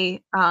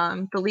KDA,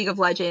 the League of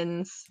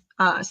Legends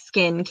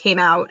skin came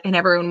out and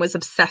everyone was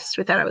obsessed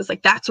with that. I was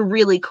like, that's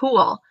really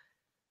cool.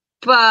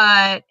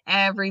 But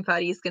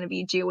everybody's going to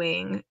be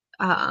doing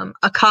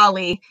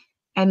Akali,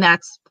 and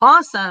that's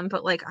awesome.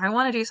 But like, I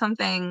want to do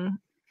something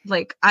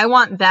like I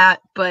want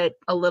that, but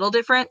a little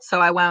different. So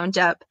I wound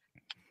up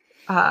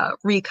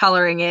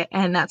recoloring it,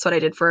 and that's what I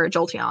did for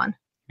Jolteon.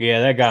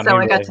 Yeah, that got me. So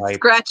really I got to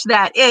scratch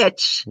that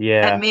itch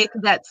and make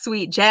that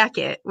sweet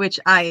jacket, which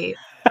I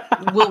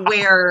will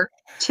wear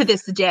to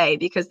this day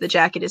because the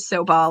jacket is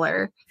so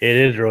baller. It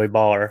is really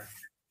baller.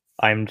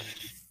 I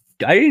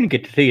didn't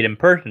get to see it in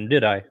person,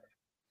 did I?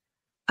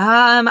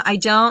 I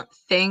don't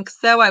think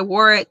so. I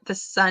wore it the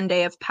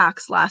Sunday of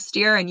PAX last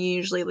year, and you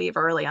usually leave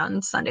early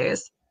on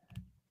Sundays.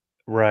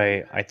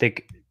 Right. I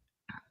think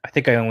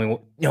I only.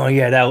 Oh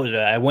yeah, that was.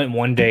 I went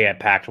one day at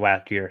PAX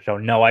last year, so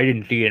no, I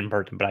didn't see it in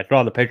person. But I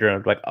saw the picture and I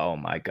was like, "Oh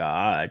my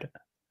god,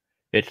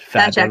 it's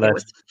fabulous." That jacket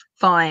was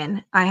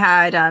fun. I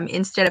had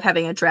instead of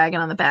having a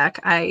dragon on the back,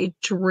 I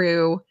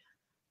drew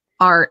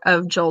art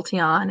of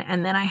Jolteon,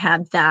 and then I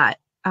had that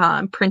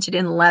printed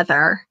in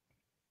leather.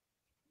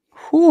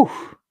 Whew.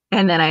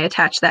 And then I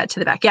attached that to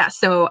the back. Yeah,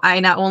 so I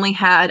not only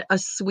had a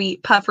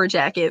sweet puffer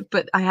jacket,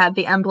 but I had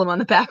the emblem on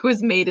the back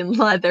was made in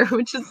leather,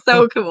 which is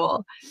so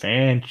cool.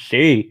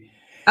 Fancy.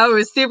 Oh, it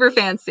was super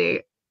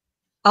fancy.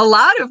 A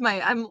lot of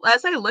my,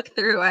 as I look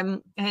through,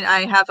 and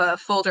I have a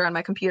folder on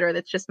my computer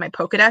that's just my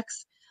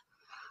Pokedex.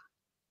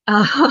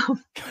 Oh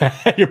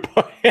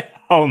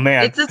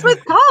man, it's what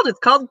it's called. It's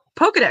called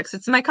Pokedex.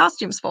 It's my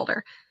costumes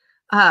folder.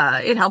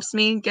 It helps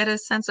me get a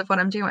sense of what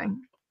I'm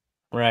doing.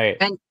 Right.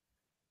 And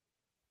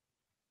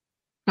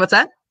what's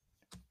that?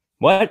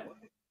 What?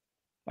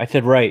 I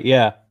said right.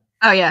 Yeah.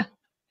 Oh yeah.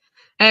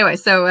 Anyway,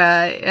 so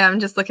I'm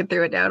just looking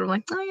through it now. And I'm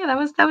like, oh yeah,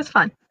 that was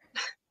fun.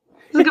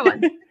 This is a good one.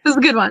 This is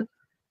a good one.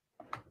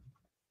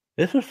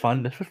 This was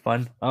fun. This was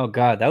fun. Oh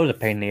god, that was a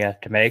pain in the ass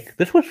to make.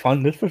 This was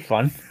fun. This was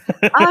fun.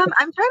 I'm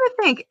trying to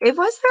think.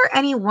 Was there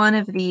any one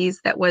of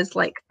these that was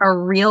like a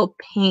real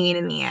pain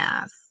in the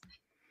ass?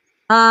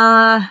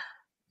 I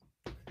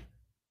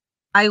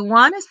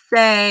want to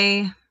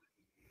say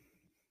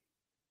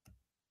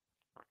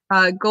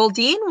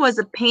Goldeen was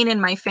a pain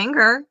in my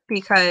finger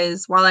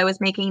because while I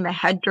was making the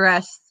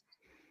headdress,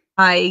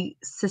 I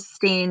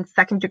sustained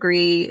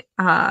 2nd-degree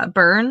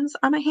burns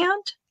on my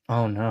hand.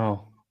 Oh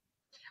no.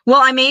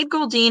 Well, I made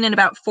Goldeen in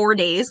about 4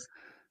 days.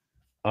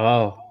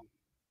 Oh.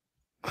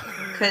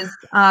 Because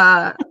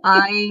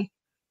I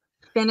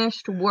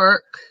finished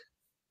work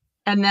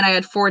and then I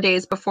had 4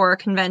 days before a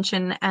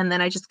convention and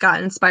then I just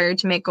got inspired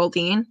to make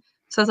Goldeen.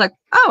 So I was like,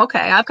 oh, okay,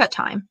 I've got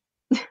time.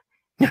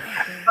 So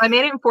I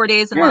made it in 4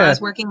 days, and while I was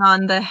working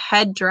on the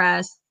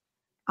headdress,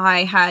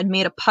 I had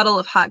made a puddle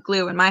of hot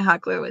glue, and my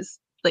hot glue is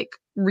like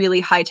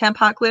really high temp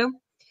hot glue.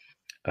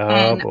 Oh,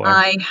 and boy.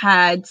 I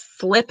had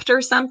slipped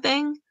or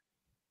something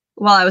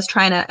while I was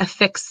trying to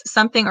affix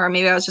something, or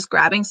maybe I was just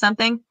grabbing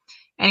something.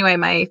 Anyway,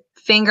 my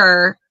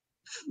finger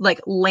like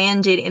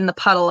landed in the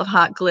puddle of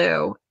hot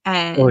glue,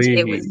 and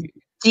it was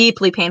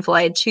deeply painful.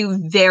 I had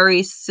 2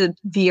 very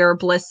severe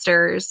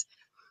blisters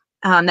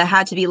that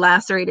had to be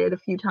lacerated a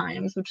few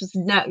times, which is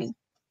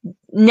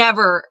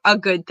never a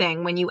good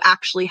thing when you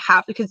actually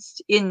have,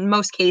 because in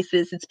most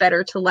cases it's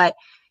better to let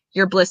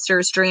your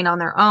blisters drain on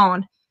their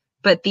own.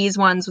 But these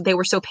ones, they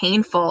were so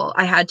painful,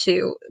 I had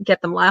to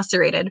get them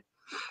lacerated.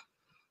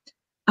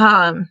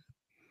 But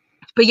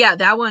yeah,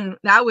 that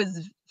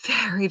was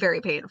very,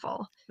 very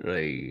painful.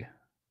 Really?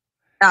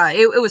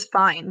 It was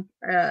fine.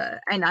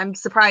 And I'm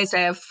surprised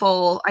I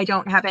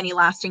don't have any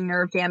lasting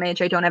nerve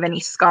damage. I don't have any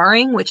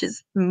scarring, which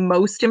is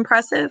most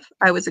impressive.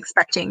 I was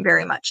expecting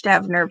very much to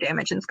have nerve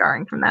damage and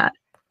scarring from that.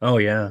 Oh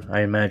yeah,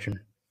 I imagine.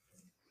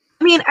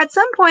 I mean, at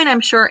some point,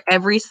 I'm sure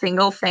every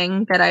single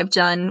thing that I've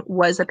done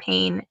was a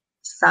pain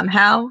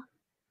somehow.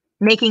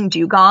 Making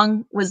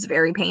dugong was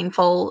very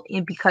painful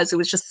because it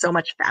was just so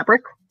much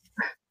fabric.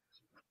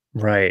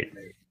 Right.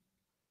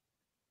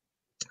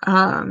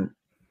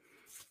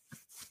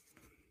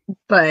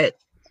 But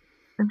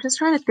I'm just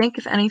trying to think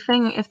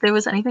if there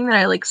was anything that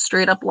I like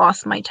straight up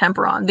lost my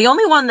temper on. The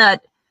only one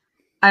that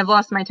I've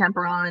lost my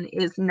temper on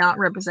is not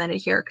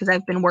represented here because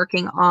I've been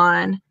working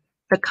on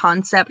the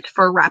concept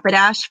for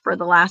Rapidash for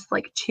the last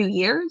like 2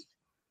 years.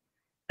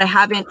 I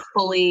haven't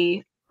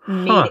fully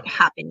made it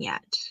happen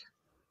yet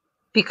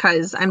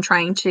because I'm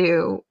trying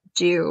to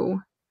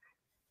do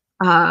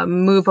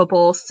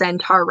movable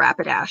Centaur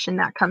Rapidash, and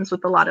that comes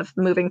with a lot of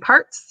moving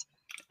parts.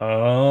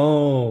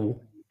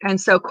 Oh. And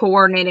so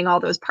coordinating all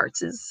those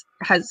parts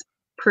has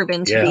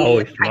proven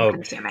to be time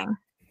consuming.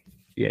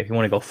 Yeah, if you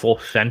want to go full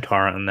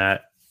Centaur on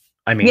that,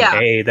 I mean, yeah.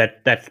 A,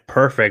 that's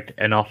perfect,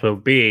 and also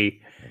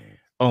B,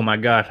 oh my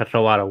gosh, that's a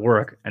lot of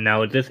work. And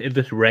now is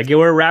this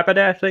regular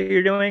Rapidash that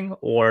you're doing,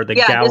 or the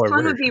Galar this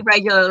one would be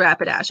regular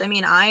Rapidash. I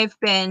mean, I've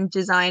been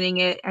designing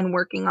it and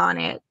working on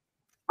it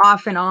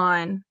off and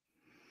on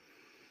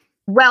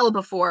well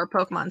before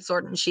Pokemon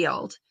Sword and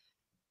Shield.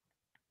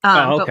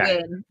 Okay.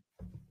 But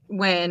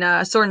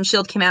when Sword and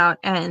Shield came out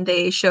and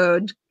they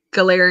showed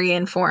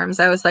Galarian forms,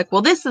 I was like,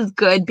 well, this is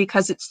good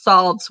because it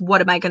solves what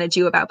am I going to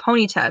do about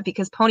Ponyta,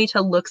 because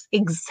Ponyta looks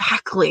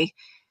exactly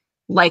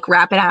like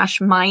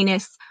Rapidash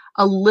minus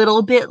a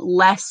little bit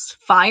less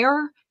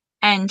fire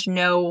and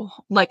no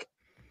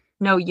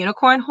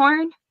unicorn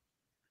horn.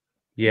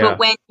 Yeah. But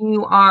when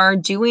you are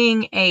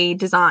doing a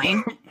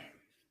design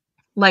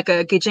like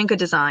a Gijinka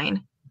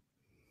design,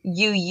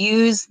 you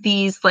use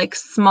these like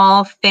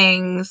small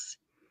things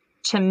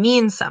to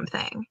mean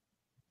something.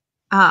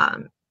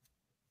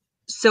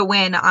 So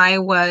when I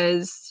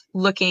was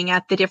looking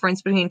at the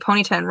difference between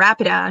Ponyta and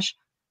Rapidash,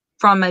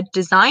 from a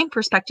design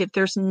perspective,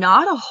 there's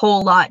not a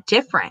whole lot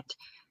different,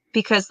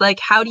 because like,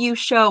 how do you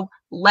show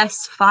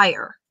less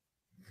fire?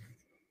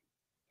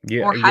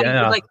 Yeah, or how do you,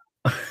 like,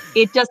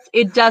 it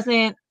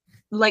doesn't,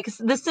 like,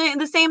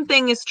 the same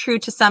thing is true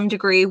to some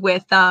degree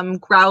with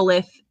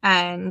Growlithe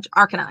and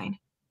Arcanine.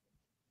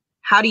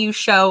 How do you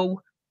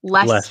show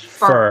less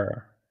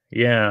fur?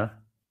 Yeah.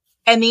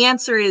 And the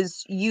answer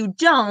is you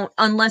don't,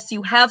 unless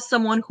you have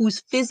someone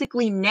who's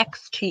physically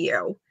next to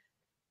you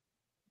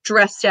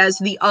dressed as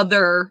the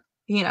other,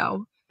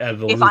 evolution.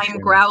 If I'm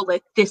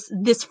Growlithe,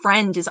 this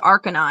friend is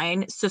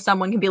Arcanine, so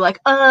someone can be like,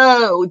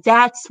 oh,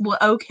 that's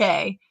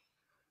okay.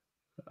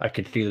 I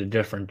could see the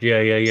difference.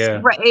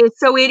 Yeah. Right.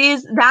 So it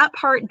is, that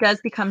part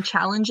does become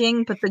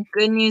challenging, but the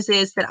good news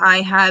is that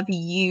I have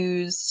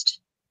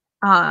used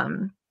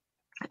Galarian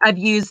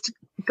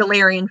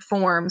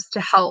forms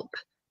to help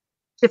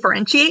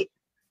differentiate.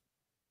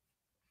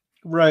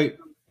 Right.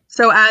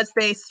 So as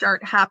they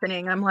start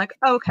happening, I'm like,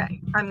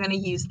 okay, I'm going to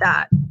use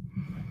that.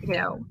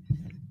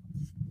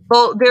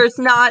 Well, there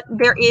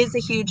is a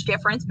huge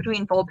difference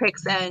between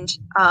Vulpix and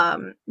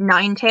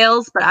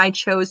Ninetales, but I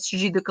chose to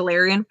do the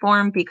Galarian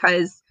form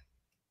because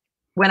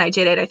when I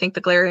did it, I think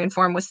the Galarian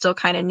form was still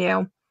kind of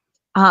new.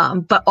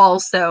 But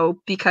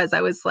also because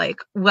I was like,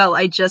 well,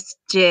 I just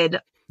did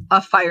a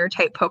fire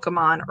type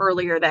Pokemon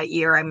earlier that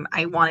year.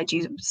 I want to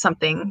do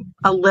something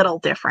a little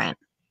different.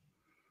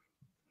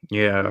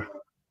 Yeah.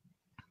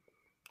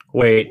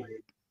 Wait.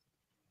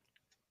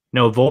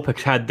 No, Vulpix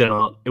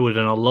it was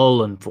in a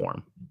Alolan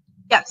form.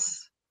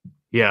 Yes.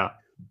 Yeah.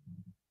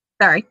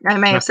 Sorry, I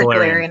may have said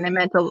Galarian. I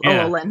meant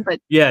Alolan, but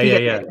yeah.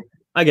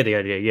 I get the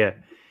idea. Yeah.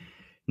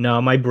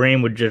 No, my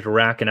brain was just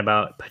racking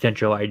about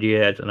potential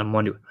ideas, and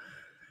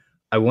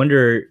I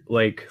wonder,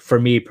 like, for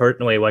me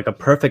personally, like a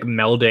perfect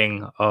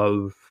melding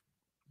of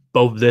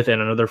both this and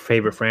another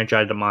favorite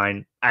franchise of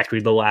mine.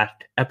 Actually, the last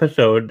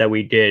episode that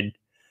we did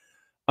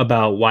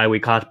about why we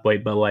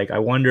cosplay, but like, I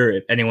wonder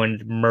if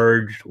anyone's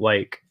merged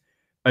like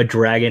a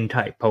dragon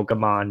type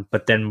Pokemon,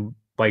 but then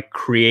like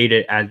create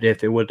it as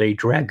if it was a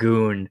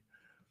Dragoon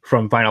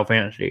from Final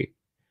Fantasy.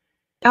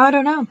 Oh, I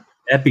don't know.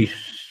 That'd be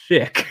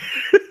sick.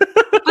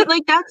 But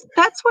like,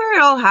 that's where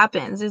it all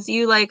happens, is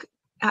you like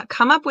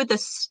come up with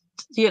this,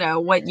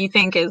 what you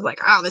think is like,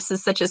 oh, this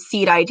is such a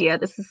seed idea.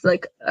 This is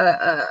like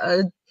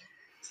a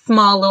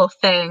small little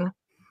thing.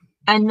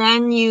 And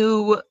then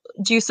you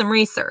do some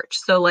research.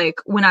 So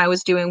like when I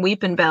was doing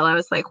Weepinbell, I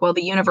was like, well,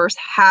 the universe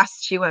has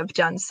to have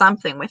done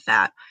something with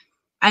that.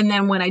 And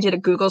then when I did a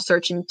Google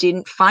search and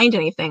didn't find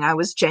anything, I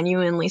was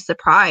genuinely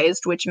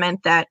surprised, which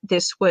meant that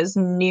this was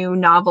new,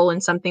 novel,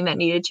 and something that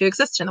needed to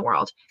exist in the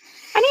world.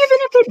 And even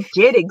if it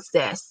did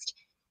exist,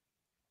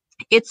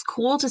 it's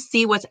cool to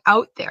see what's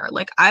out there.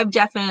 Like, I've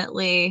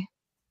definitely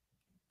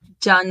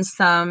done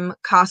some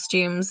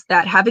costumes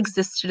that have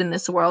existed in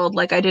this world.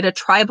 Like, I did a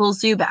tribal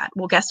Zubat.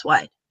 Well, guess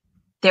what?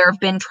 There have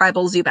been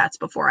tribal Zubats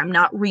before. I'm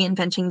not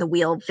reinventing the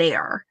wheel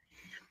there.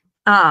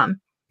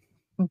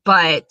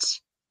 But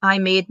I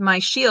made my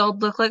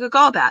shield look like a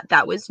Golbat.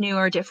 That was new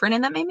or different,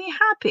 and that made me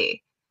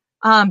happy.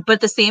 But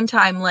at the same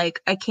time,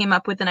 like, I came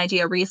up with an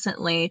idea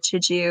recently to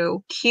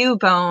do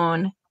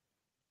Cubone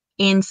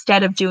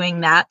instead of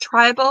doing that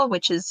tribal,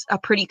 which is a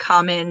pretty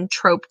common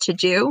trope to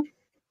do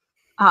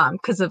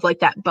because of like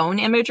that bone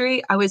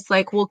imagery. I was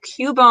like, well,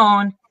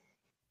 Cubone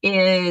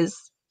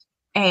is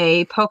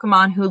a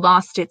Pokemon who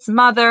lost its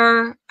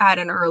mother at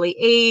an early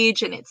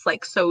age, and it's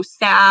like so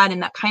sad,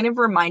 and that kind of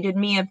reminded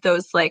me of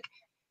those like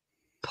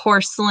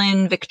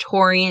porcelain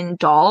Victorian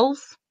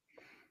dolls.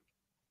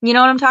 You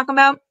know what I'm talking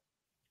about?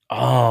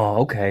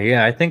 Oh, okay.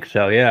 Yeah, I think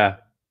so. Yeah.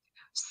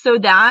 So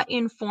that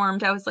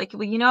informed, I was like,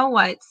 well, you know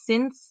what?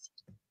 Since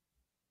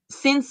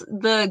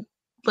the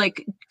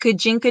like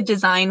Gajinka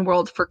design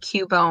world for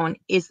Cubone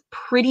is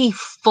pretty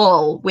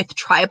full with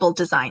tribal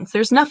designs,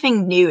 there's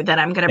nothing new that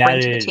I'm going to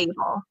bring to the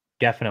table.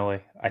 Definitely.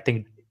 I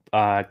think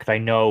because I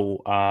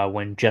know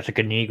when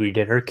Jessica Negri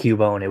did her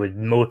Cubone, it was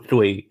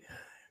mostly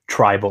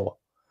tribal.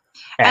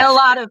 And a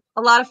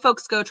lot of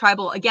folks go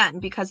tribal again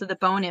because of the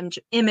bone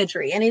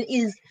imagery. And it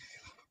is,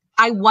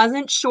 I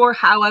wasn't sure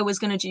how I was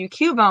going to do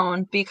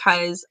Cubone,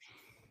 because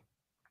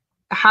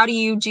how do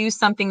you do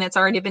something that's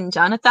already been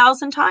done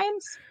 1,000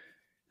 times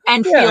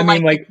and feel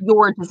like it's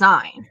your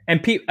design?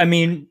 And I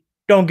mean,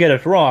 don't get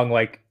us wrong.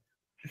 Like,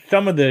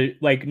 some of the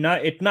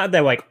it's not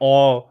that like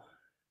all,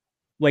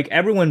 like,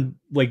 everyone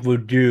like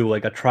would do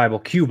like a tribal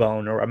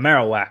Cubone or a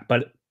Marowak,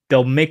 but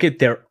they'll make it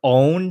their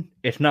own.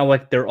 It's not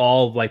like they're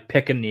all like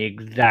picking the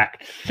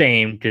exact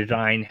same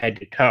design head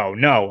to toe.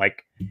 No,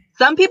 like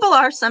some people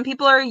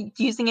are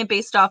using it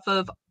based off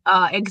of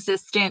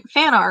existent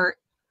fan art,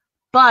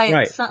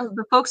 but some of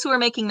the folks who are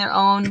making their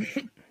own,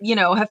 you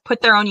know, have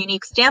put their own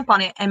unique stamp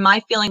on it. And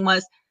my feeling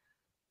was,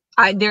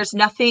 there's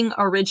nothing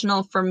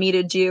original for me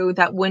to do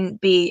that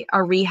wouldn't be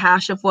a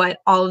rehash of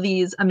what all of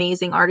these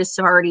amazing artists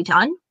have already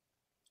done.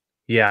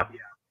 Yeah.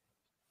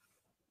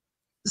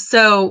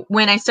 So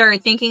when I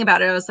started thinking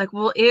about it, I was like,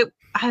 well,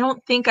 I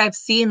don't think I've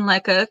seen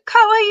like a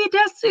kawaii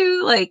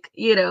desu, like,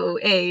 you know,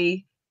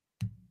 a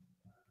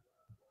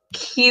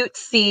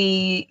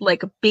cutesy,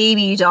 like a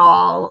baby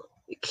doll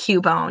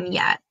Cubone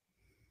yet.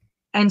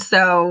 And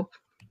so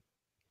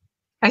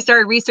I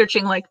started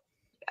researching, like,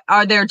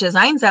 are there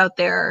designs out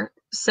there?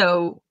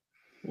 So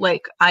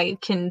like I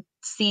can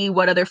see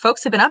what other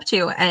folks have been up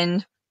to,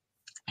 and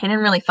I didn't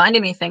really find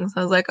anything.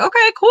 So I was like,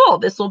 okay, cool.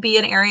 This will be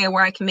an area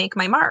where I can make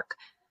my mark.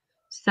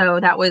 So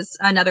that was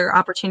another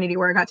opportunity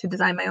where I got to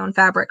design my own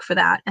fabric for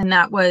that. And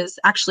that was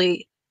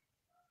actually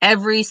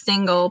every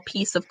single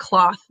piece of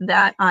cloth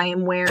that I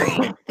am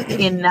wearing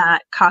in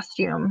that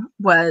costume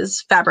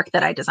was fabric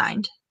that I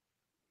designed.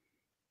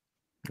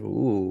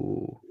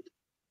 Ooh.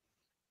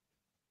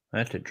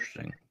 That's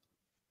interesting.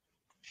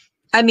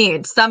 I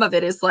mean, some of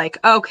it is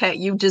like, okay,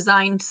 you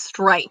designed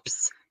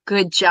stripes.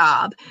 Good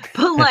job.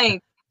 But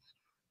like,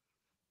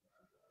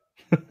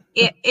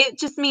 it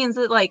just means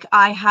that like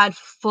I had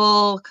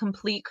full,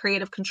 complete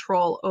creative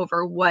control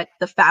over what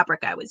the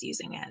fabric I was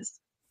using is.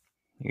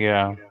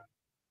 Yeah.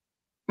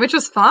 Which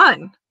was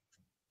fun.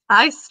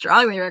 I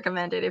strongly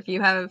recommend it if you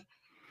have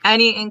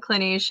any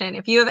inclination,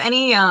 if you have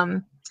any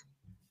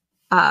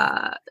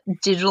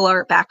digital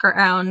art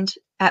background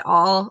at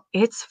all.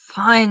 It's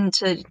fun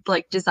to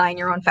like design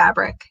your own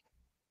fabric.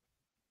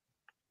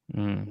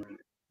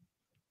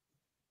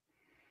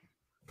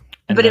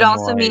 But it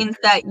also means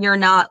that you're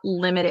not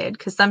limited,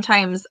 because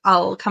sometimes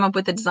I'll come up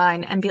with a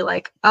design and be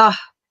like, oh,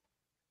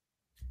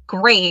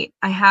 great,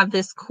 I have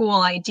this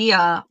cool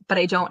idea, but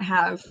I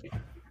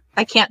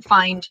can't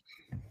find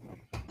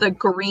the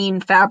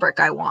green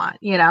fabric I want,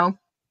 you know?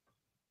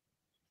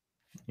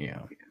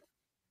 Yeah.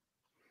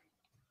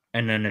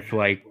 And then it's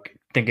like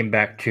thinking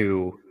back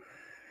to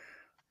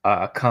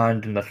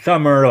cons in the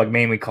summer, like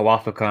mainly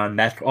Colossal Con,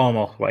 that's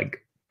almost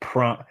like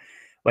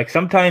like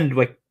sometimes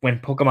like when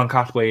Pokemon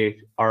cosplay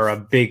are a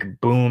big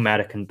boom at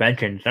a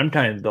convention,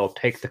 sometimes they'll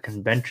take the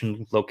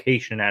convention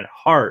location at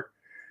heart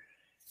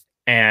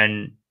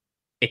and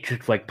it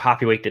just like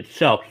populates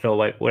itself. So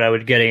like what I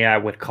was getting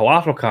at with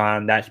Colossal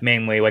Con, that's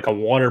mainly like a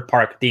water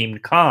park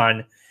themed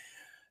con.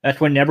 That's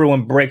when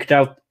everyone breaks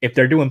out. If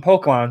they're doing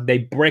Pokemon, they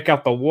break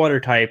out the water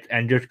types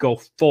and just go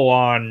full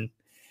on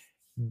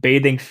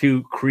bathing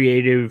suit,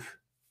 creative,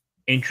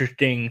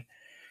 interesting.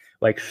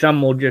 Like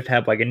some will just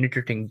have like an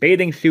interesting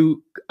bathing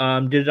suit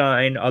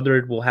design.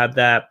 Others will have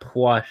that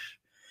plus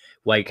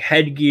like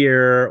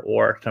headgear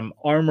or some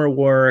armor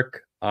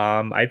work.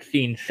 I've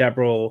seen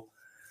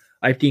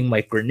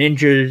like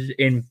Greninjas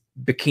in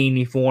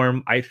bikini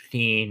form. I've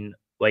seen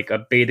like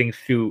a bathing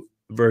suit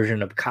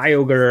version of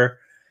Kyogre.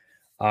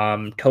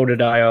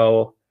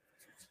 Totodile.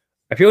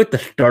 I feel like the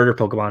starter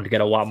Pokemon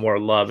get a lot more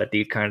love at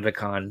these kinds of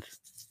cons.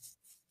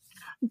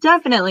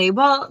 Definitely.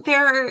 Well,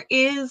 there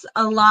is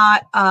a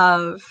lot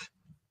of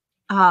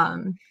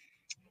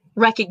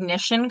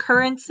recognition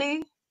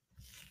currency.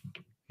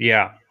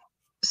 Yeah.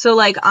 So,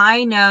 like,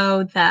 I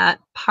know that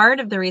part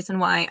of the reason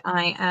why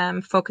I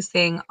am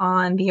focusing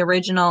on the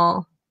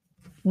original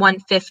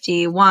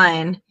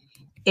 151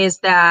 is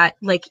that,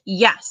 like,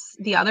 yes,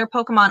 the other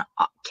Pokemon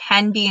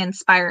can be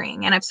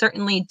inspiring, and I've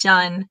certainly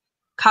done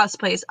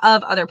cosplays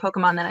of other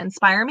Pokemon that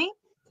inspire me.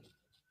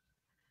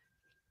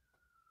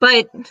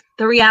 But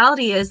the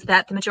reality is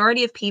that the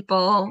majority of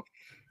people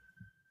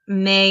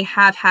may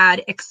have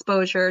had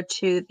exposure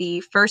to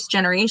the first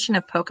generation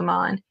of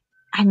Pokemon,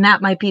 and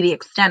that might be the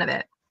extent of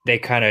it. They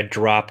kind of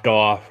dropped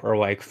off, or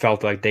like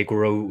felt like they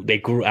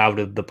grew out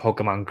of the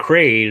Pokemon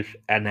craze,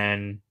 and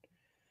then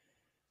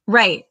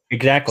Right.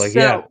 exactly, So,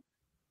 yeah.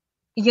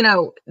 you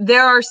know,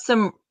 there are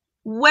some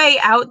way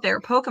out there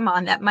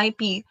Pokemon that might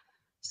be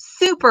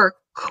super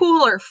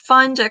cool or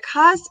fun to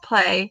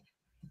cosplay,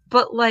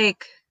 but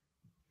like,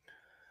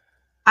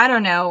 I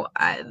don't know,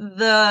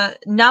 the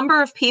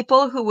number of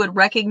people who would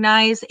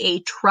recognize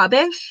a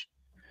Trubbish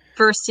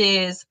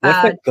versus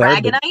What's a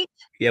Dragonite.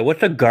 Yeah,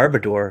 what's a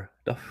Garbodor?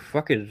 The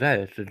fuck is that?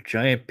 It's a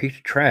giant piece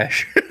of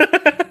trash.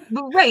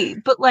 Right,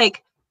 but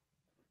like,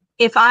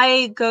 if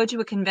I go to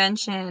a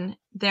convention,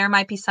 there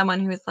might be someone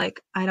who is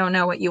like, I don't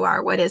know what you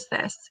are. What is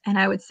this? And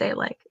I would say,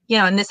 like, you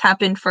know, and this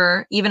happened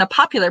for even a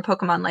popular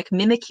Pokemon like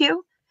Mimikyu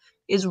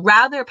is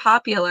rather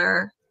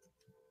popular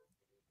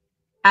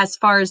as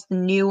far as the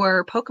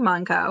newer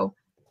Pokemon go.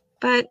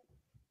 But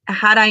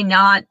had I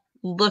not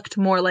looked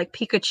more like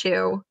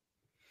Pikachu,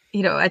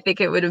 you know, I think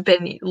it would have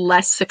been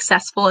less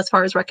successful as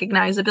far as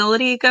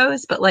recognizability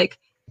goes. But like,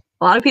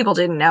 a lot of people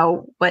didn't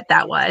know what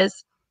that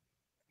was.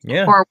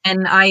 Yeah. Or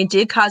when I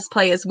did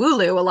cosplay as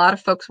Wooloo, a lot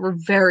of folks were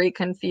very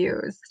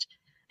confused.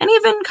 And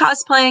even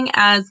cosplaying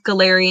as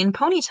Galarian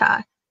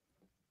Ponyta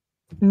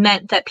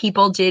meant that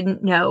people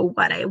didn't know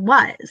what I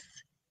was.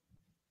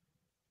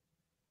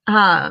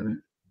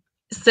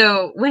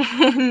 So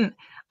when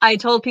I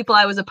told people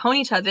I was a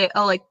Ponyta, they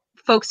like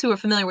folks who were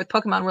familiar with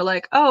Pokemon were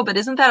like, "Oh, but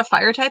isn't that a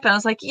fire type?" And I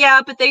was like,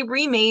 "Yeah, but they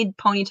remade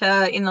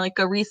Ponyta in like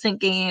a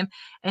recent game,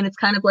 and it's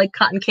kind of like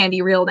cotton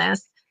candy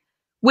realness."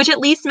 Which at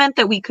least meant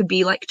that we could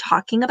be like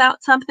talking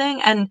about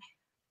something. And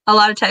a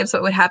lot of times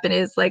what would happen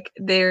is like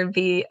there'd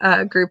be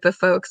a group of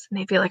folks and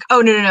they'd be like,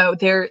 oh no,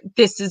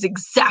 this is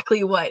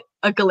exactly what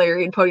a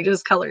Galarian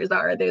Ponyta's colors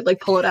are. And they'd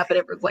like pull it up and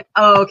everyone's like,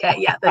 oh, okay,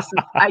 yeah,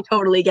 I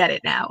totally get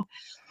it now.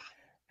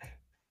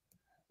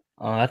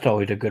 Oh, that's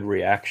always a good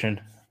reaction.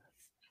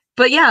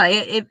 But yeah,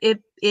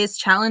 it is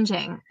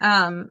challenging.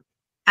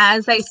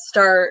 As I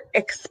start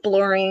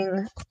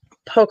exploring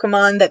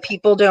Pokemon that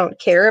people don't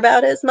care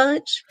about as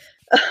much,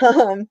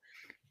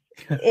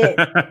 it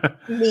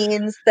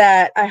means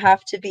that I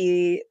have to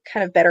be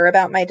kind of better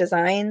about my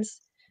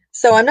designs.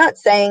 So I'm not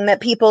saying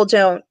that people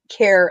don't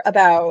care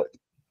about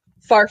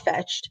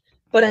Farfetch'd,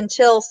 but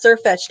until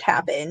Sirfetch'd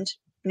happened,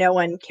 no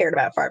one cared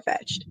about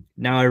Farfetch'd.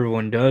 Now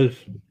everyone does.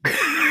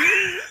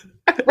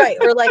 Right,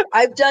 or like,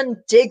 I've done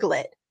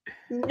Diglett.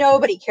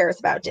 Nobody cares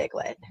about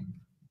Diglett.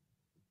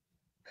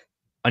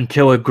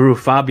 Until it grew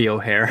Fabio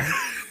hair.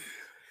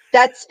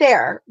 That's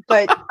fair,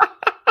 but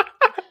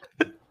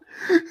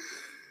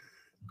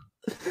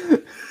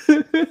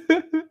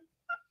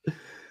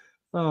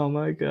oh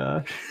my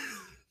gosh.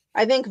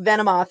 I think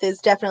Venomoth is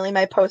definitely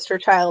my poster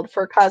child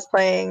for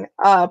cosplaying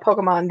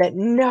Pokemon that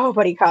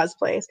nobody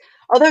cosplays.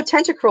 Although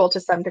Tentacruel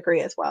to some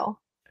degree as well.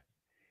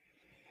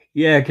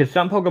 Yeah, because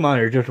some Pokemon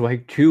are just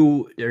like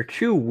they're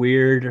too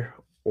weird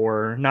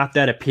or not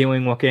that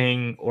appealing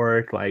looking, or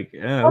it's like,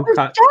 Well, their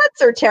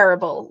stats are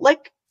terrible.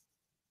 Like,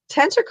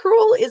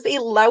 Tentacruel is a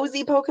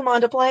lousy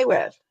Pokemon to play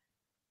with.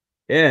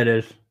 Yeah, it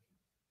is.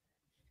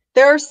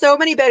 There are so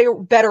many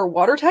better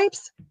water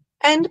types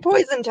and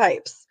poison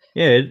types.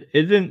 Yeah,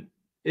 isn't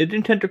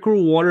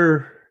Tentacruel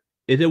water?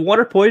 Is it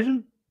water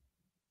poison?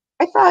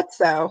 I thought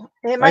so.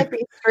 It might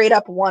be straight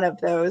up one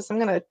of those. I'm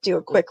gonna do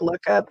a quick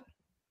lookup.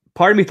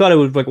 Part of me thought it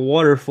was like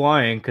water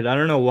flying, because I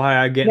don't know why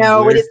I get.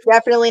 No, it is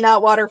definitely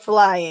not water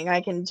flying.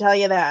 I can tell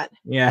you that.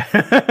 Yeah,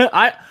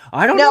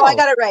 I don't know. No, I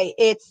got it right.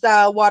 It's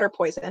water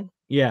poison.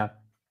 Yeah.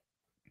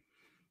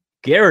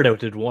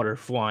 Gyarados is water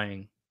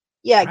flying.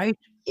 Yeah. Right?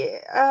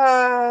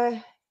 Yeah.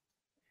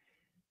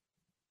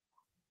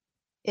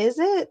 Is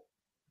it?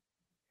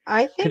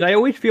 I think. Because I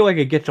always feel like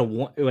it gets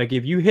like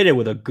if you hit it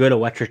with a good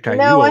electric type.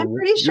 No, I'm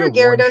pretty sure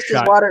Gyarados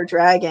is water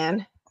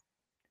dragon.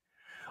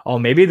 Oh,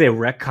 maybe they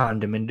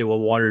retconned him into a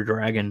water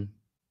dragon.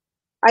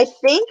 I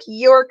think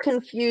you're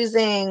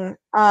confusing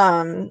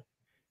Charizard.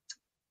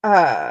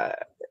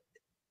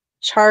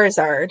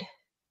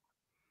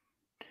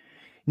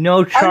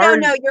 No, Oh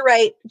no, you're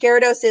right.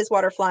 Gyarados is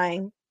water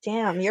flying.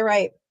 Damn, you're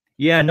right.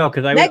 Yeah, no,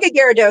 because Mega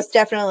Gyarados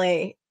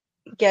definitely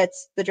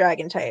gets the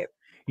dragon type.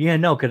 Yeah,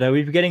 no, because I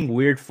was getting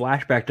weird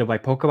flashbacks of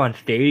like Pokemon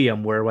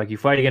Stadium where like you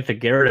fight against a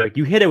Gyarados, like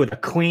you hit it with a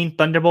clean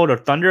Thunderbolt or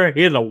Thunder, it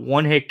is a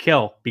one-hit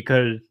kill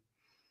because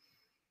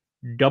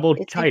double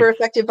It's super types.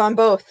 effective on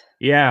both.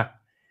 Yeah.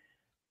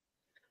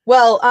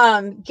 Well,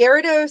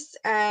 Gyarados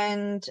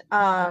and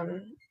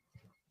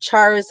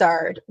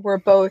Charizard were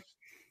both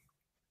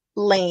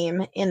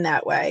lame in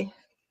that way.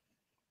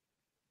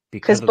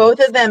 Because both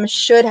of them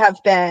should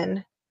have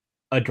been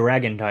a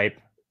dragon type.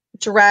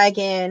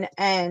 Dragon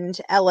and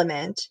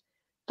Element.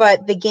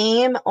 But the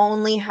game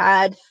only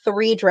had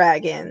 3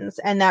 dragons,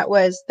 and that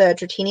was the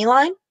Dratini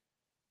line.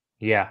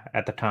 Yeah,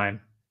 at the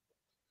time.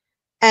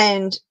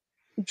 And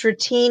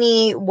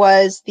Dratini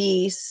was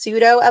the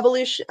pseudo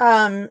evolution,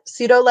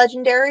 pseudo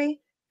legendary.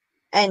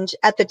 And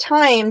at the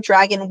time,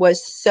 Dragon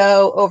was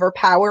so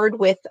overpowered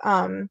with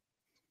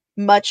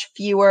much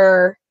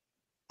fewer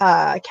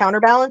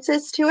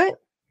counterbalances to it.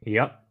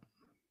 Yep.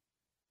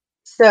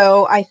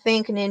 So I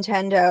think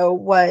Nintendo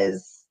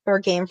was, or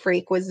Game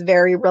Freak was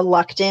very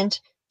reluctant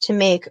to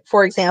make,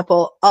 for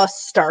example, a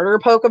starter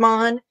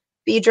Pokemon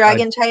be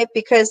Dragon type,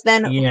 because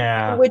then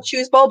who would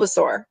choose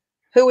Bulbasaur?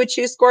 Who would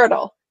choose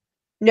Squirtle?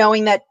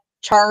 Knowing that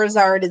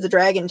Charizard is a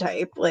Dragon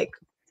type, like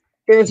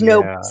there's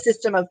no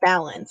system of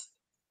balance.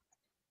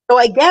 So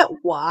I get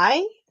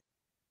why,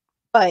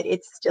 but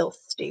it's still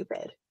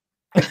stupid.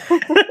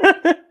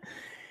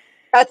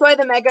 That's why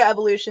the Mega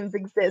Evolutions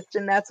exist,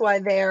 and that's why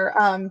they're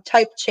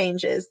type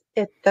changes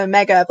at the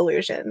Mega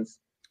Evolutions.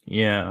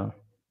 Yeah.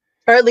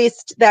 Or at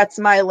least that's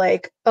my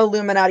like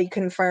Illuminati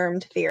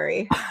confirmed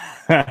theory.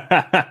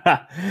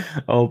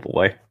 Oh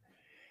boy.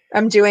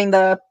 I'm doing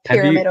the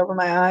pyramid over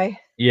my eye.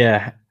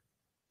 Yeah.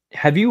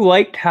 Have you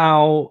liked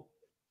how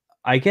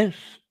I guess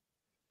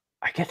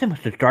it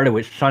must have started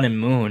with Sun and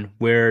Moon,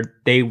 where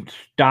they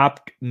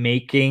stopped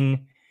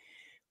making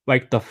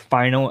like the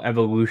final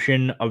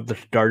evolution of the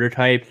starter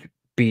types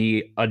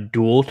be a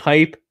dual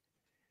type,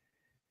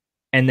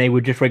 and they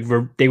would just like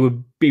they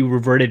would be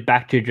reverted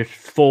back to just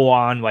full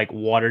on like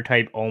water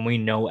type only,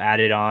 no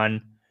added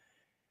on.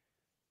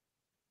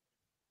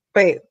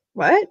 Wait,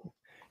 what?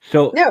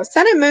 So no,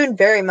 Sun and Moon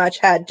very much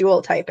had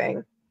dual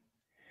typing.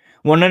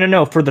 Well,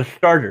 no, for the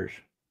starters.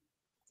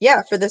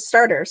 Yeah, for the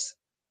starters.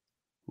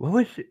 What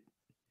was it?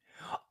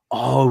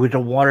 Oh, it was a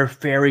water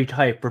fairy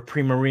type for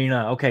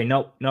Primarina. Okay,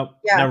 nope.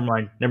 Yeah.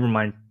 Never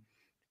mind.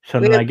 So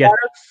we then I guess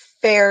water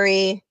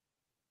fairy.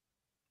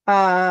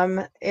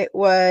 It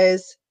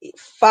was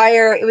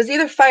fire. It was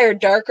either fire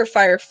dark or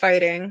fire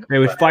fighting. It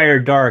was fire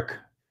dark.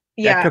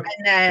 Yeah, and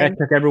then that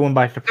took everyone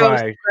by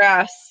surprise. Ghost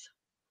grass.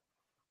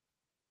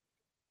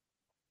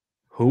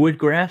 Who was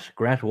grass?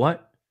 Grass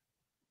what?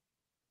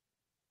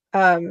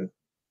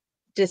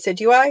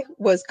 Decidueye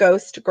was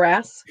ghost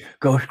grass.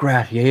 Ghost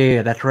grass.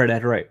 Yeah, that's right.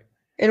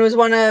 It was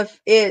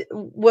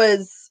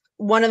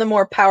one of the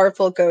more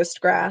powerful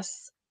ghost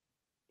grass.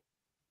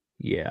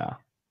 Yeah.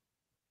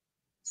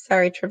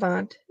 Sorry,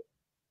 Trevant.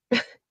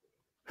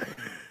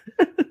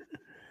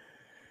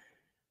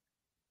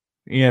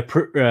 Yeah,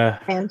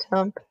 and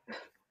Hump.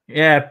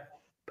 Yeah,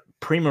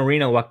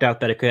 Primarina lucked out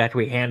that it could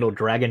actually handle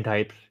dragon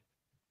types.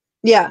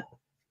 Yeah.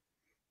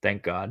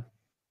 Thank God.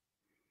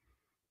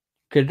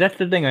 Because that's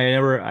the thing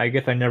I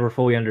guess I never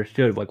fully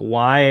understood. Like,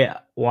 why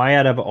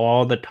out of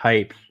all the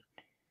types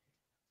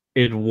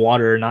is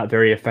water not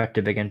very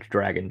effective against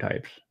dragon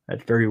types?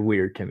 That's very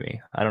weird to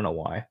me. I don't know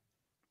why.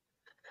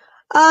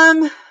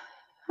 I'm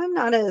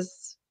not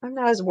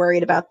as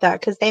worried about that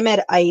because they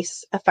made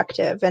ice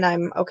effective, and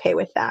I'm okay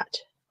with that.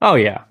 Oh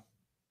yeah,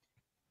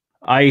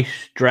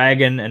 ice,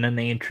 dragon, and then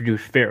they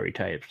introduced fairy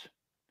types.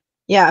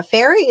 Yeah,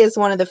 fairy is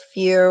one of the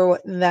few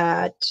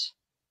that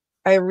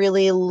I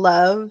really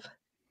love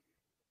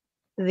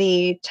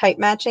the type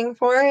matching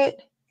for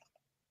it,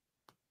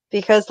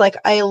 because like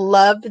I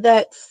love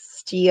that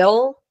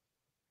steel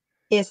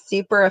is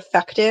super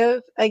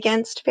effective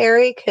against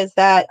fairy, because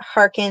that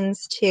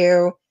harkens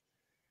to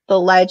the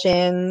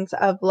legends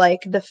of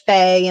like the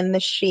Fae and the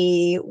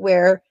She,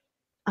 where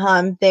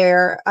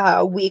they're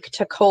weak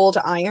to cold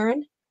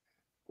iron.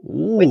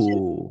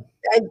 Ooh.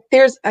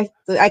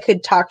 I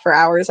could talk for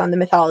hours on the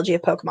mythology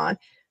of Pokemon,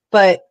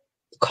 but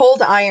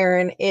cold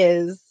iron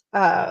is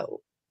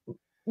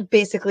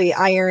basically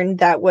iron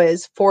that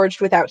was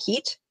forged without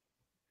heat,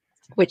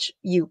 which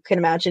you can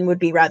imagine would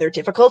be rather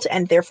difficult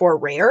and therefore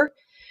rare.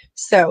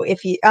 So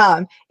if you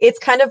it's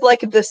kind of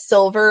like the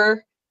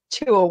silver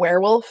to a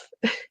werewolf.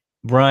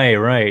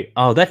 Right.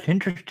 Oh, that's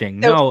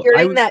interesting. So no,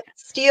 hearing that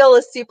steel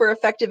is super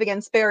effective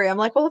against fairy, I'm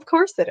like, well, of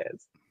course it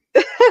is.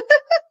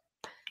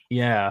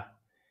 Yeah.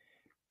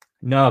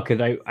 No,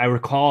 because I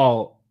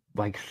recall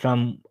like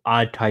some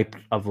odd types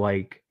of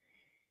like,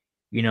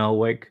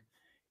 like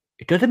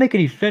it doesn't make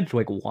any sense.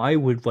 Like, why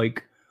would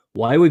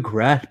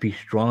grass be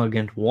strong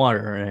against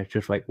water? And it's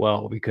just like,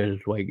 well, because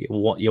like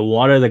you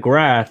water the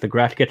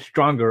grass gets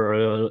stronger,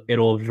 or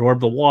it'll absorb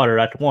the water.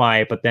 That's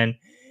why. But then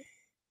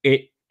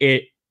it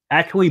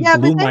actually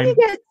blew but then you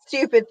get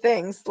stupid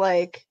things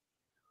like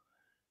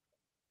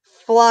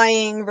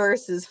flying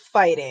versus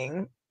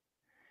fighting.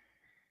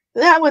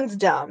 That one's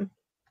dumb.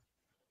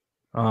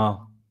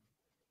 Oh,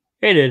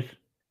 it is.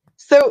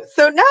 So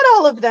not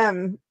all of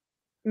them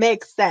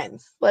make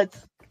sense.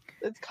 Let's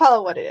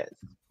call it what it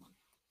is.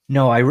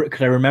 No,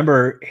 because I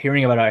remember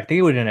hearing about it. I think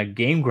it was in a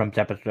Game Grumps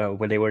episode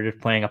where they were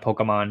just playing a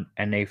Pokemon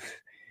and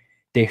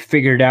they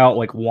figured out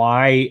like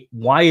why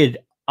is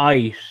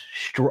ice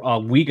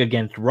weak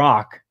against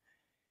rock?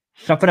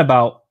 Something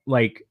about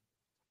like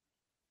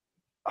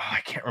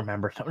I can't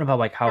remember. Something about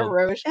like how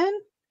Erosion?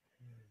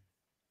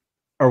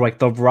 or like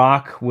the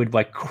rock would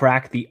like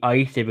crack the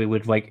ice if it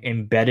was like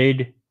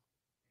embedded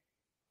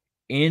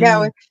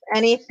No, in. if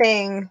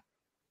anything,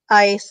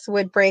 ice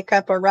would break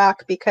up a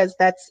rock because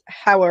that's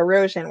how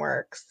erosion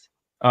works.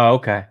 Oh,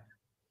 okay.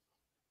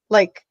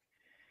 Like,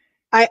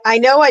 I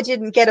know I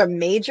didn't get a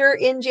major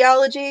in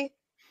geology,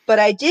 but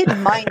I did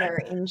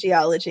minor in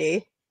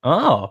geology.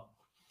 Oh,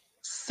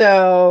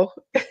 So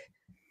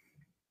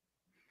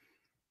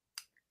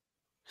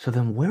so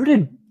then where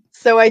did?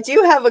 so I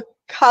do have a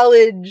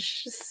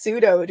college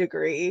pseudo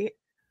degree.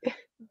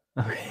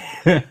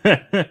 Okay.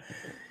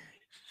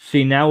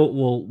 See, now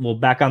we'll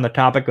back on the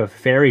topic of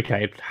fairy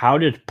types. How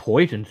does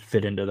poisons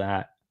fit into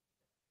that?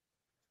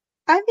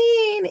 I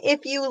mean,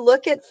 if you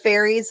look at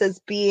fairies as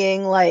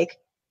being like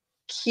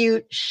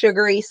cute,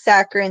 sugary,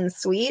 saccharine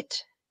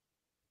sweet,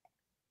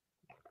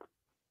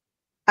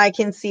 I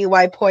can see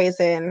why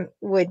poison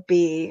would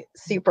be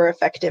super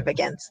effective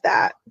against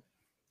that.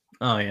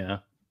 Oh yeah.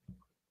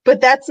 But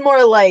that's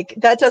more like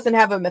that doesn't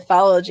have a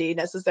mythology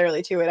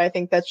necessarily to it. I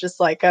think that's just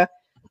like a,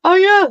 oh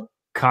yeah,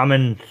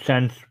 Common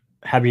sense,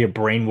 have your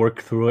brain work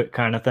through it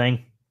kind of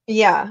thing.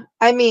 yeah.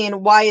 I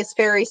mean, why is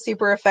fairy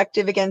super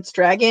effective against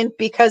dragon?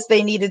 Because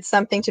they needed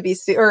something to be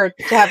or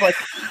to have like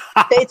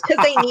it's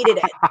because they needed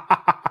it.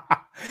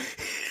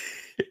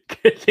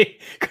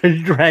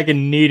 Because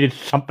dragon needed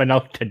something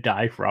else to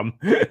die from.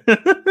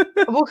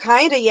 Well,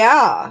 kind of,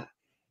 yeah.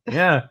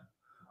 Yeah,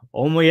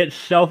 only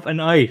itself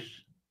and ice.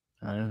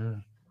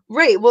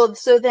 Right. Well,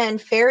 so then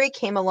fairy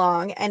came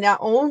along, and not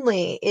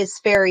only is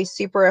fairy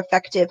super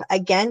effective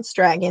against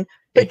dragon,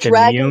 but It's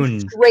dragon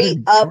immune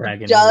straight to up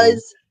dragon move.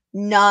 does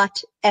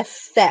not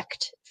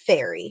affect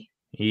fairy.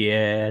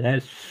 Yeah,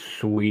 that's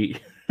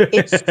sweet.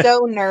 It's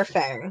so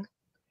nerfing.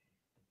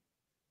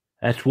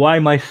 That's why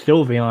my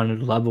Sylveon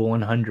is level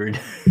 100.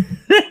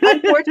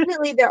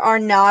 Unfortunately, there are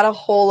not a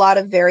whole lot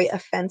of very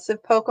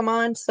offensive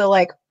Pokemon. So,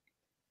 like,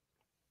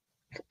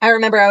 I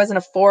remember I was in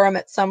a forum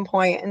at some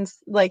point, and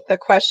like the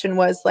question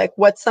was like,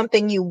 "What's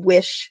something you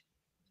wish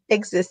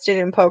existed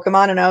in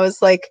Pokemon?" And I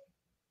was like,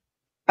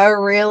 "A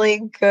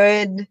really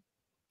good,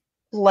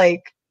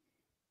 like,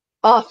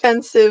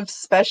 offensive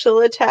special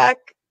attack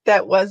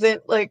that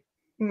wasn't like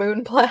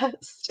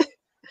Moonblast."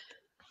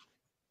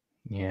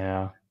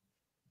 Yeah.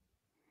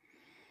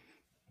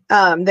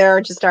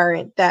 There just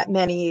aren't that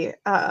many.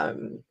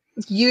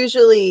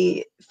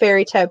 Usually,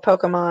 fairy type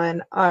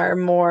Pokemon are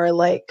more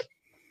like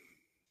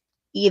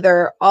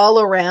either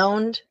all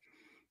around,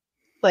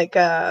 like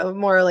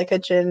more like a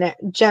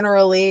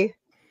generally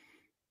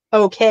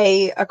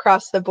okay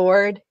across the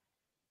board,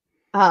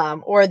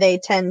 or they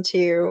tend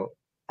to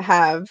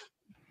have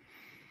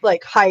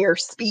like higher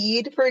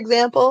speed, for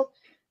example.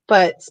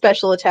 But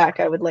special attack,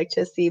 I would like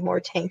to see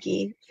more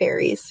tanky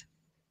fairies.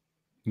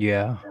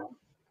 Yeah.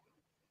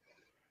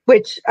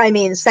 Which, I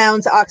mean,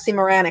 sounds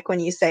oxymoronic when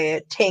you say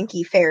it,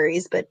 tanky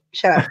fairies, but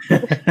shut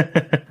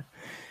up.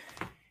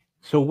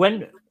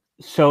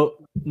 So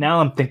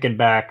now I'm thinking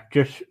back,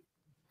 just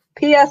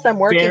P.S. I'm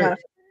working on a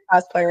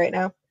cosplay right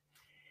now.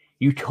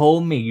 You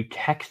told me, you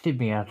texted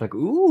me, I was like,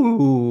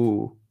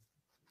 ooh.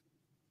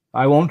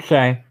 I won't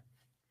say.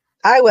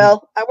 I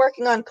will. I'm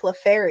working on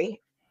Clefairy.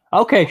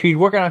 Okay, she's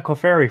working on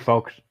Clefairy,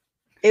 folks.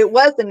 It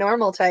was the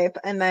normal type,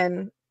 and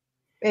then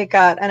it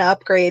got an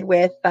upgrade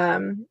with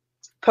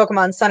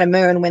Pokemon Sun and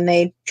Moon when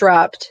they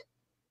dropped.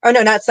 Oh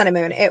no, not Sun and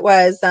Moon. It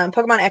was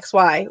Pokemon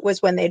XY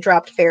was when they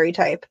dropped Fairy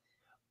type.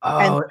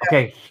 Oh,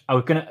 okay. I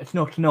was gonna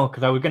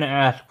because I was gonna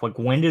ask like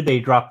when did they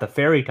drop the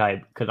Fairy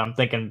type? Because I'm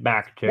thinking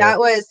back to that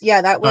was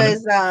Gen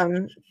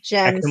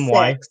X and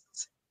Y.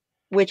 6,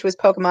 which was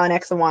Pokemon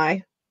X and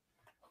Y.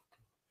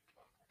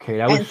 Okay,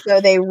 that was. And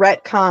so they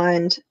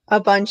retconned a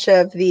bunch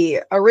of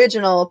the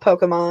original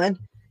Pokemon.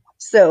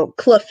 So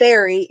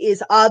Clefairy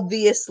is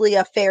obviously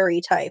a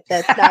fairy type.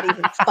 That's not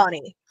even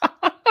funny.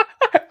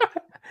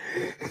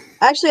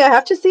 Actually, I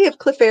have to see if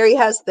Clefairy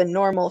has the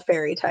normal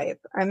fairy type.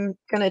 I'm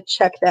going to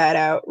check that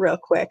out real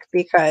quick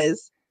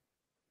because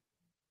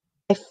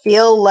I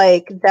feel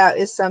like that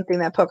is something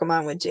that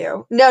Pokemon would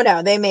do.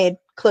 No, they made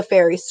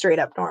Clefairy straight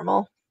up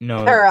normal.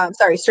 No. Or,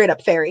 sorry, straight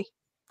up fairy.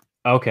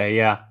 Okay,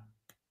 yeah.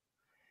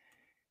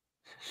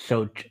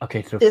 So,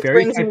 okay, so this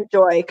fairy brings type... me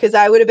joy because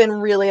I would have been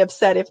really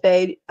upset if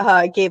they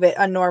gave it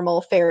a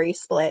normal fairy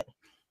split.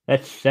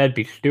 That'd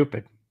be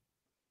stupid.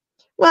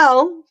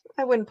 Well,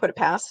 I wouldn't put it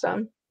past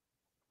them.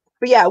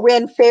 But yeah,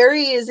 when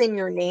fairy is in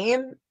your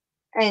name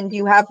and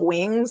you have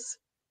wings,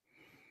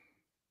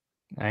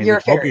 you're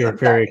a fairy. You're a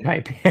fairy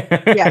type.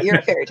 Yeah, you're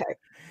a fairy type.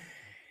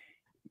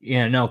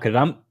 Yeah, no, because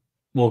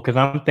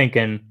I'm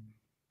thinking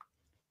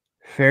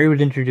fairy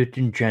was introduced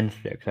in Gen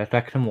 6. That's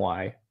X and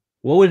Y.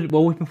 What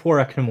was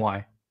before X and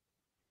Y?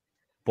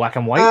 Black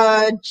and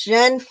white?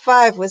 Gen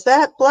 5, was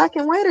that black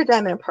and white or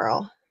diamond and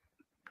pearl?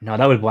 No,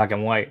 that was black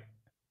and white.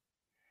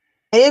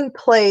 I didn't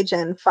play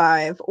Gen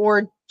 5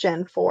 or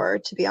Gen 4,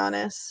 to be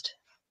honest.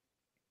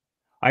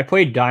 I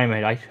played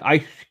Diamond.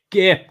 I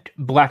skipped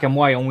Black and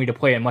White only to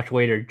play it much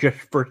later, just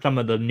for some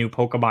of the new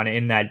Pokemon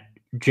in that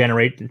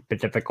generation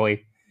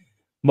specifically.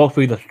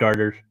 Mostly the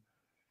starters.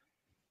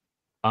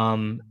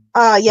 Yeah,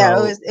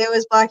 So, it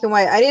was Black and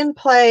White. I didn't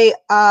play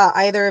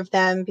either of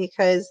them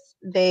because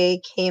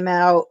they came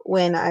out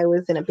when I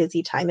was in a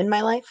busy time in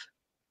my life.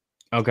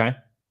 okay.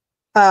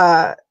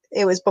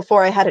 It was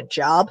before I had a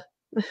job.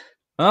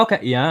 Okay,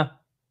 yeah.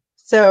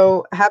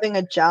 So having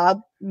a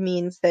job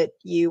means that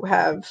you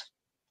have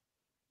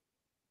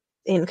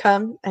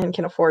income and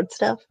can afford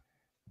stuff.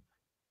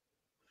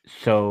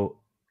 So,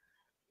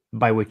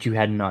 by which you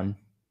had none.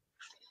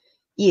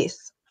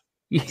 Yes.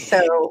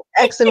 So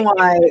X and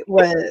Y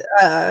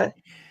was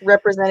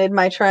represented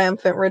my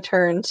triumphant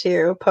return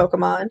to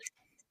Pokemon.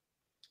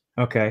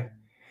 Okay.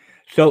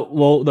 So,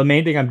 well, the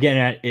main thing I'm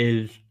getting at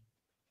is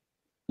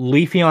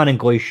Leafeon and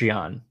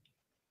Glaceon.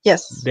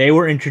 Yes. They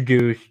were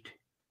introduced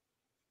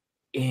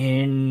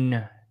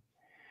in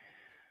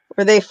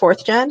Were they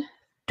 4th gen?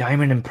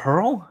 Diamond and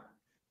Pearl?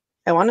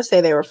 I want to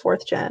say they were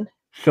 4th gen.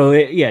 So,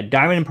 yeah,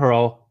 Diamond and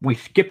Pearl. We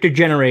skipped a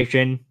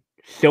generation.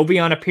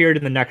 Sylveon appeared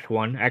in the next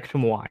one, X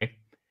and Y.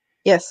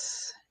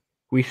 Yes.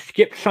 We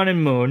skipped Sun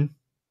and Moon.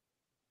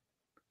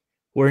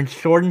 We're in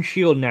Sword and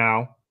Shield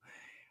now.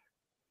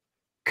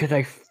 Because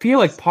I feel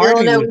like part Still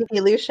of me no was...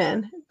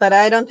 evolution, but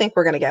I don't think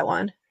we're going to get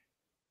one.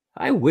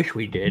 I wish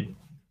we did.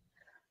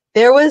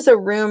 There was a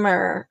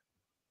rumor,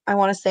 I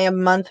want to say a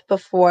month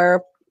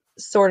before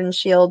Sword and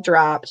Shield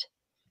dropped,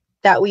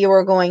 that we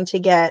were going to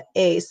get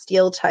a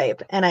steel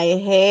type, and I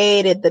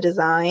hated the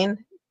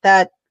design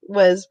that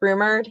was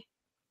rumored.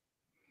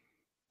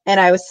 And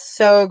I was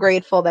so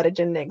grateful that it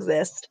didn't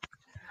exist.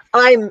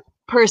 I'm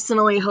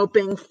personally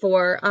hoping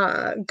for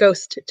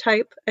ghost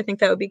type. I think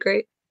that would be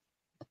great.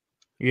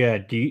 Yeah,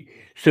 do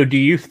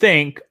you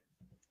think...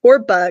 Or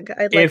bug.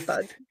 I'd like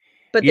bug.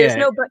 But yeah, there's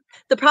no bug.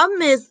 The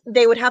problem is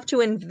they would have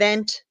to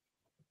invent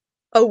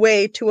a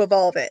way to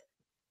evolve it.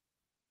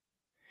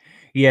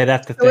 Yeah,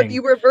 that's the So thing. if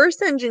you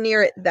reverse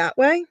engineer it that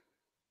way,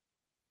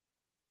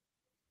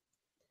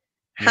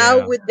 how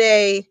Yeah. would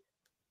they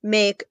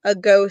make a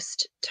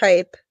ghost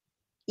type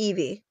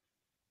Eevee?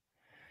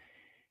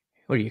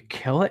 What do you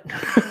kill it?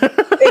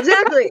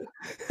 Exactly.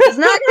 It's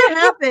not going to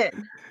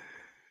happen.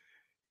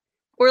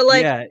 Or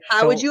like, Yeah,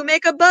 how would you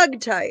make a bug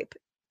type?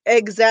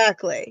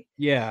 Exactly.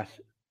 Yeah.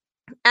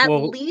 At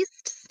Well,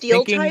 least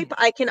steel type,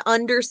 I can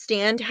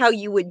understand how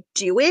you would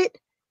do it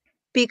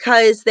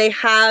because they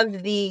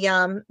have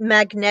the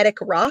magnetic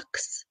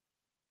rocks.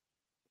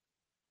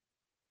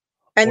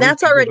 And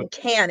that's already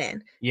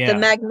canon. Yeah. The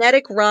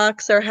magnetic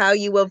rocks are how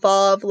you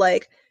evolve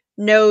like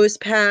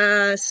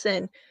Nosepass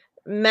and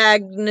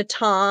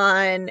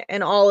Magneton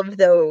and all of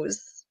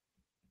those.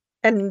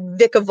 And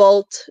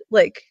Vikavolt,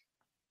 like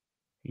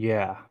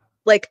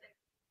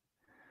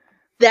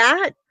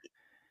that,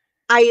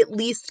 I at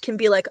least can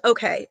be like,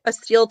 okay, a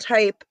steel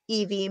type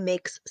Eevee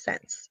makes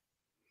sense.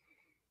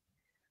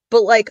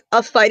 But like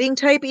a fighting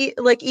type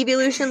like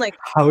evolution, like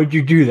how would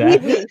you do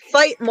that? Eevee,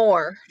 fight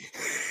more.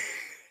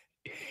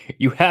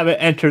 You haven't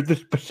entered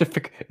the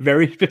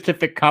very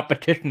specific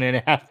competition and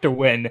it has to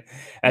win.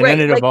 And right,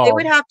 then it like evolves. they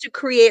would have to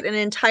create an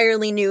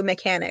entirely new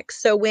mechanic.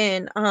 So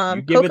when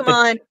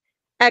Pokemon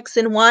X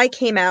and Y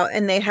came out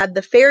and they had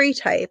the fairy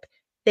type,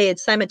 they had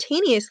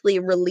simultaneously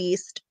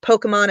released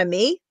Pokemon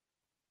Me.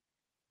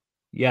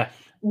 Yes,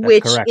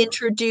 which correct.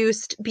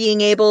 Introduced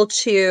being able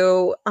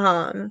to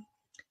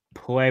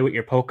play with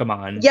your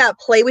Pokemon. Yeah,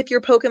 play with your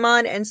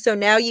Pokemon. And so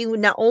now you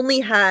not only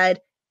had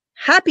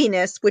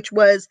happiness, which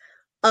was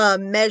a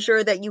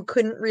measure that you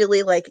couldn't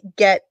really like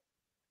get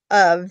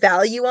a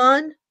value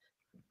on.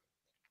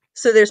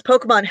 So there's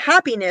Pokemon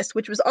happiness,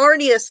 which was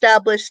already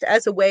established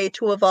as a way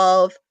to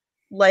evolve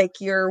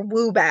like your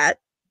Woobat,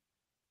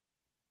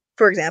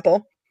 for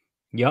example.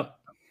 Yep.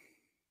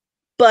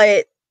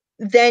 But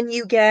then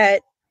you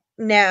get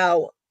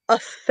now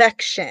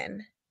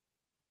affection,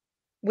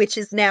 which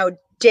is now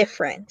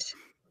different.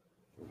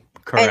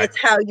 Correct. And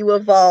it's how you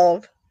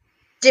evolve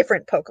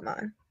different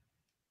Pokemon.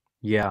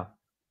 Yeah.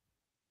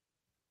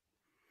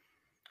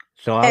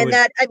 So I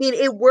mean,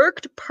 it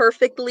worked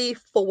perfectly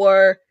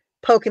for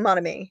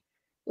Pokemon Me.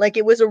 Like,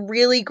 it was a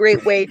really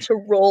great way to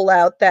roll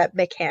out that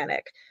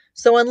mechanic.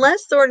 So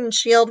unless Sword and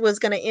Shield was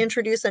going to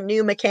introduce a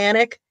new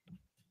mechanic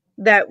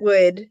that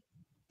would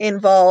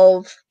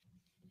involve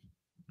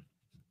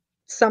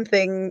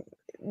something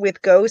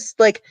with ghosts,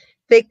 like,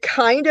 they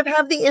kind of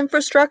have the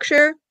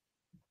infrastructure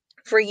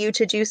for you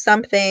to do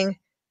something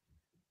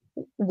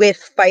with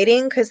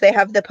fighting because they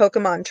have the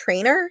Pokemon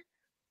trainer.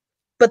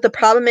 But the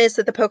problem is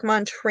that the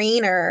Pokemon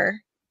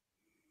trainer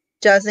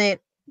doesn't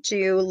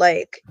do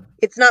like,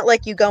 it's not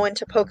like you go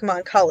into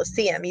Pokemon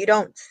Coliseum. You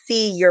don't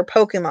see your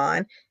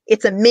Pokemon.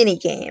 It's a mini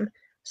game.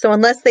 So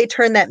unless they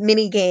turn that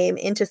mini game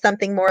into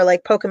something more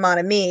like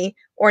Pokemon Me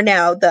or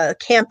now the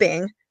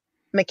camping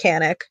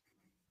mechanic,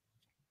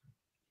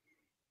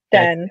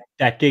 then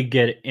that did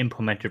get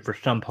implemented for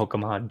some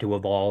Pokemon to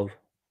evolve.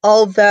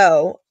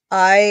 Although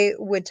I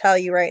would tell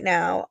you right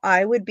now,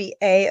 I would be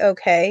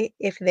A-okay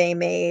if they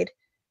made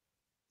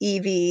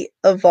Eevee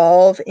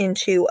evolve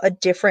into a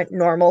different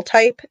normal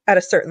type at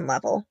a certain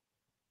level.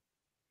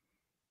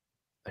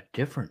 A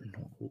different.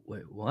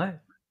 Wait, what?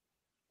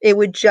 It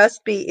would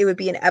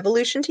be an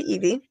evolution to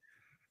Eevee.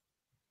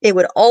 It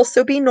would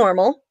also be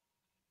normal,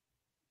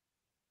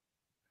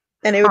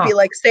 and it would Huh. be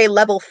like, say,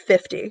 level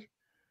 50.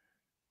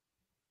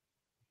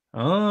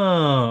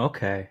 Oh,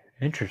 okay.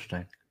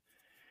 Interesting.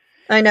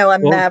 I know,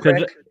 I'm Well, because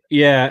Maverick.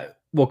 yeah,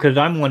 well, because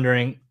I'm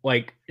wondering,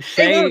 like,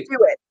 They won't say, do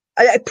it.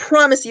 I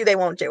promise you they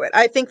won't do it.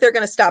 I think they're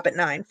going to stop at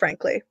 9,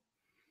 frankly.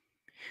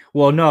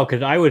 well, no,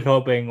 because I was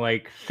hoping,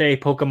 like, say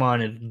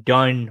Pokemon is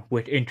done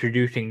with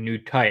introducing new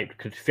types,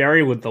 because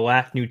Fairy was the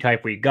last new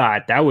type we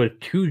got. That was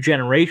 2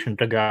 generations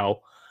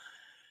ago.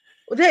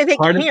 They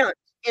Part of can't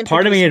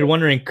part of introduce me is new.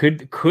 wondering,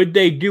 could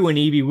they do an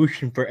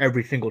evolution for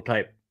every single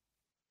type?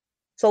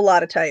 It's a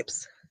lot of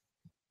types.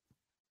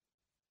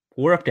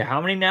 We're up to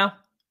how many now?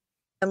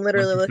 I'm One,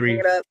 literally two, looking three.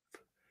 it up.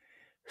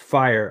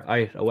 Fire,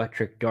 ice,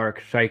 electric,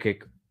 dark,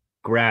 psychic,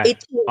 grass,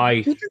 18.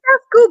 ice, You just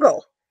ask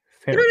Google.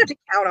 You don't fairy. have to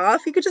count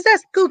off. You could just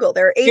ask Google.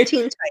 There are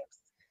 18 It's types.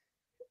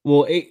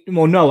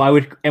 well, no, I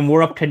would, and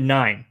we're up to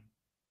 9.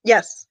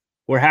 Yes.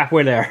 We're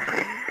halfway there.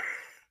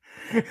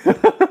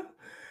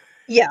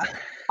 Yeah.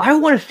 I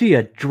want to see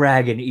a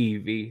dragon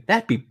Eevee.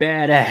 That'd be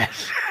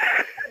badass.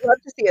 I'd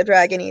love to see a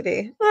dragon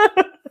Eevee.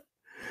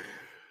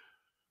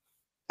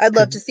 I'd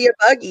love to see a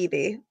bug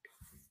Eevee.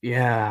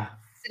 Yeah.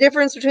 The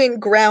difference between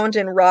ground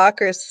and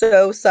rock is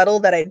so subtle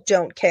that I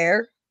don't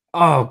care.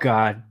 Oh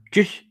god.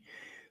 Just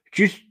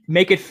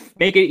make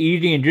it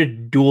easy and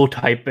just dual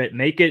type it.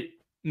 Make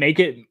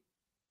it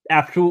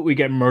absolutely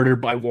get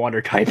murdered by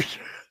water types.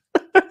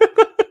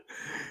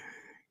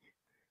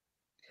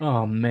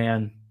 Oh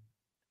man.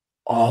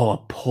 Oh, a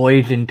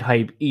poison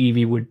type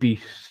Eevee would be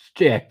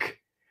sick.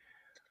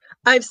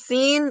 I've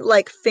seen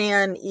like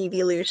fan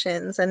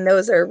evolutions, and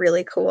those are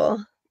really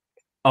cool.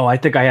 Oh, I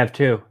think I have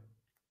too.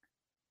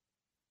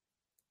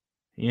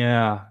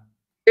 Yeah.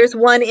 There's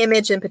one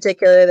image in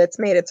particular that's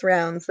made its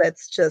rounds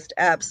that's just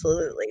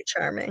absolutely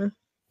charming.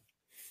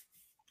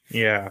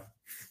 Yeah.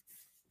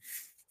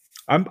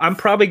 I'm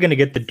probably gonna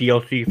get the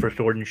DLC for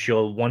Sword and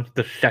Shield once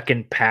the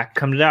second pack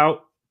comes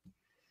out.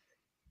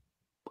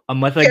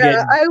 Unless I get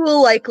Yeah, I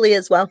will likely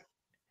as well.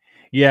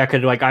 yeah,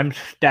 because like I'm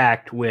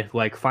stacked with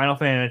like Final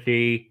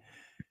Fantasy,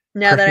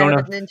 Now that I have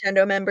a Persona,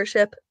 Nintendo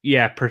membership.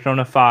 yeah,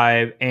 Persona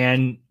 5,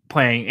 and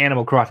playing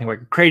Animal Crossing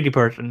like a crazy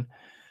person.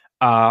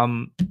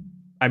 Um,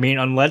 I mean,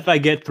 unless I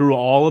get through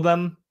all of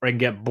them or I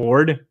get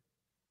bored,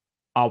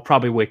 I'll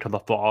probably wait till the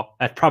fall.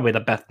 That's probably the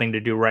best thing to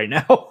do right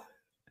now.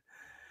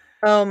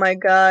 Oh my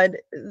god.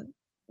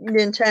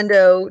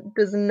 Nintendo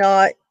does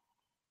not,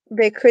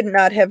 they could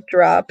not have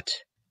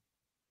dropped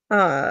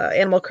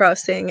Animal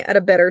Crossing at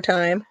a better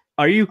time.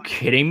 Are you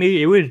kidding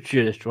me? It was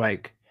just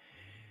like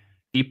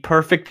the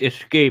perfect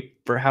escape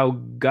for how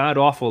god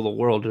awful the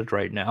world is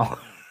right now.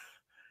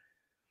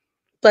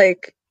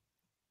 Like,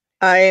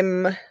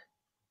 I'm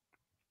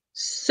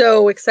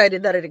so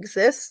excited that it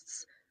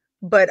exists,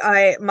 but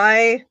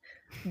my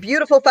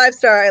beautiful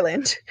 5-star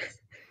island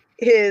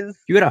is,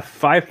 You got a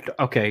 5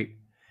 okay.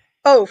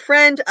 oh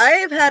friend, I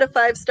have had a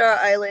 5-star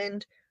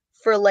island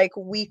for like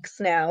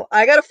weeks now.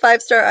 I got a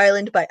 5-star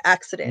island by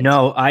accident.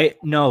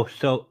 No.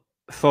 So,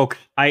 folks,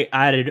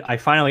 I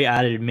finally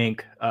added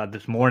Mink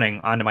this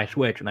morning onto my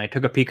Switch, and I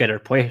took a peek at her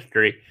play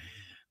history.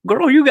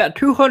 Girl, you got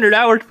 200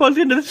 hours plugged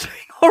into this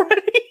thing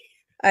already.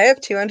 I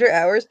have 200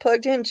 hours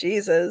plugged in.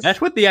 Jesus.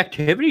 That's what the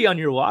activity on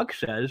your log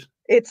says.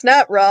 It's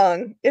not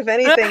wrong. If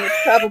anything, it's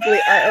probably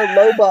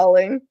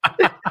lowballing.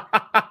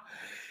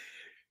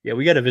 Yeah,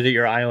 we got to visit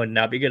your island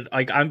now because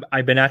like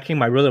I've been asking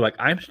my brother like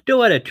I'm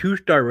still at a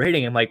 2-star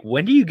rating. I'm like,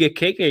 when do you get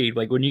KK?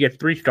 Like when you get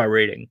 3-star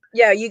rating?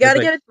 Yeah, you got to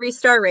Like, get a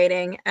 3-star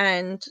rating.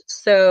 And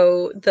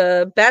so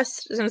the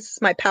best, and this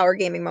is my power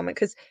gaming moment,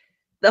 because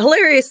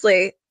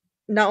hilariously,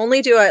 not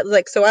only do I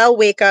like, so I'll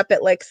wake up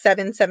at like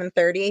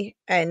 7:30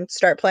 and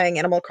start playing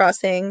Animal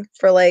Crossing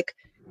for like,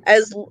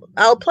 as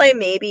I'll play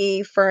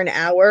maybe for an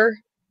hour,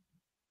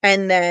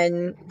 and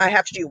then I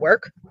have to do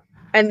work,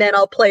 and then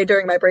I'll play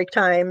during my break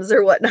times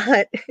or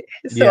whatnot.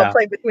 So I'll yeah,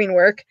 play between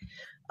work.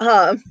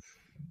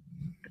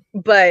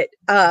 But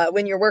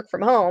when you work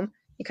from home,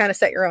 you kind of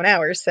set your own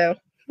hours. So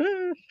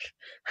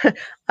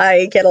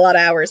I get a lot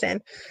of hours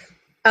in.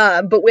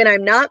 But when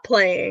I'm not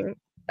playing,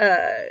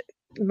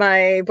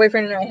 my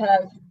boyfriend and I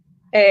have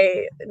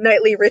a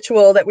nightly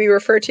ritual that we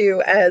refer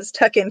to as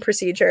tuck-in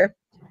procedure,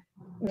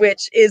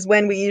 which is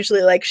when we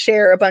usually like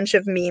share a bunch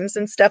of memes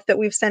and stuff that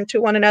we've sent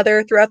to one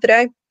another throughout the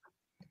day,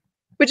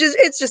 which is,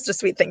 it's just a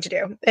sweet thing to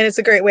do. And it's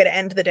a great way to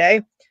end the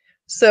day.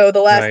 So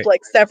the last right.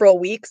 like several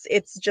weeks,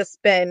 it's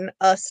just been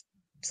us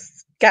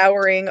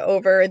scouring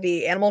over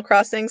the Animal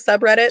Crossing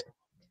subreddit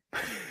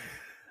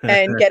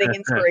and getting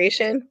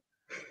inspiration.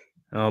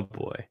 Oh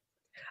boy.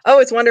 Oh,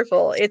 it's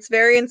wonderful. It's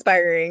very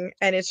inspiring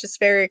and it's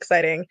just very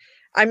exciting.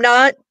 I'm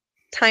not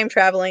time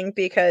traveling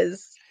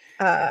because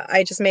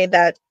I just made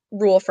that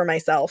rule for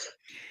myself.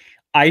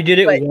 I did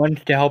it But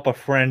once to help a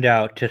friend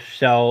out to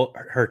sell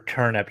her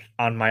turnips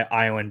on my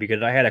island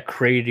because I had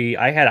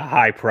a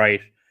high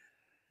price.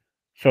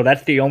 So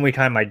that's the only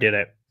time I did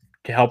it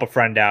to help a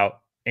friend out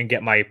and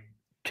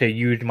to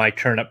use my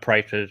turnip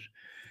prices.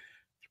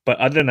 But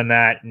other than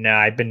that,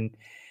 nah,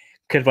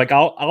 because like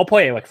I'll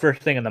play it like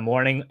first thing in the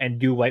morning and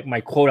do like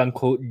my quote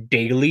unquote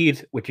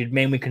dailies, which is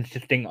mainly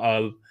consisting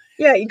of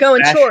yeah, you go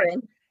and bash. chore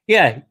in.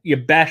 Yeah, you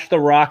bash the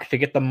rocks to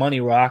get the money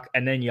rock,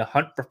 and then you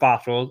hunt for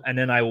fossils, and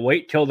then I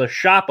wait till the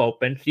shop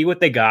opens, see what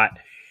they got.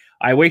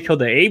 I wait till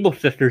the Able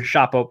Sisters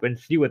shop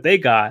opens, see what they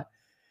got.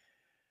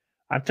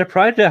 I'm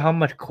surprised at how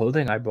much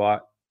clothing I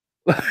bought.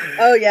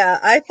 Oh yeah,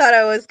 I thought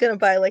I was gonna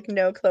buy like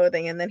no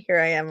clothing, and then here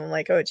I am. I'm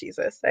like, oh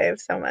Jesus, I have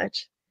so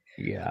much.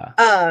 Yeah.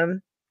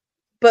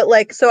 But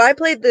like, so I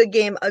played the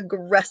game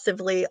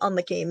aggressively on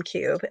the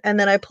GameCube, and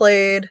then I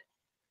played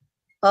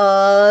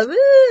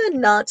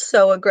not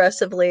so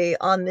aggressively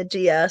on the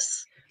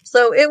DS.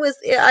 So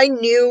I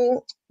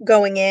knew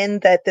going in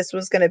that this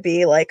was going to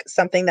be like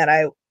something that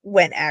I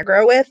went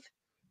aggro with.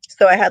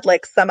 So I had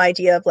like some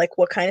idea of like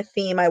what kind of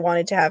theme I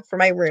wanted to have for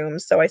my room.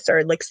 So I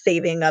started like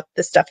saving up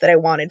the stuff that I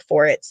wanted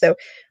for it. So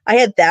I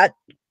had that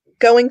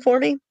going for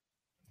me.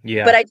 But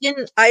Yeah.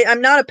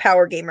 I'm not a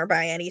power gamer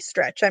by any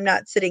stretch. I'm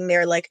not sitting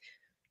there like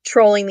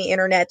trolling the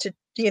internet to,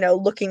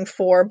 looking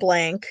for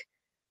blank.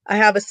 I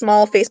have a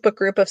small Facebook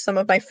group of some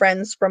of my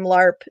friends from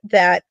LARP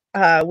that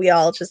we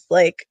all just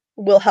like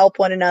will help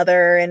one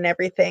another and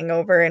everything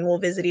over, and we'll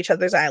visit each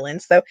other's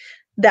islands. So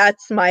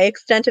that's my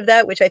extent of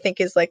that, which I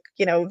think is like,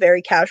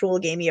 very casual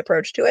gamey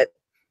approach to it.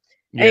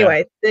 Yeah.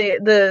 Anyway,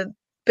 the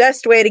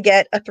best way to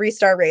get a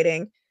 3-star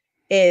rating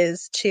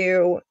is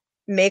to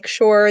make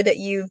sure that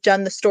you've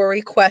done the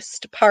story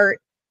quest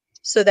part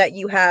so that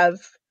you have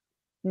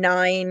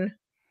 9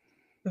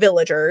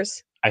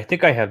 villagers. I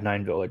think I have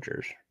 9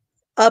 villagers.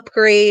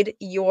 Upgrade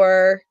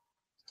your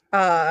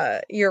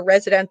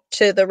resident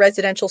to the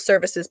residential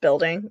services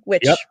building,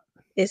 which Yep.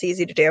 is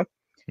easy to do.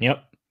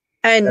 Yep.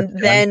 And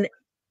then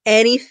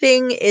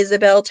anything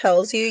Isabelle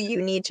tells you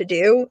you need to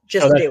do,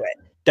 just do it.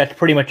 That's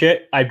pretty much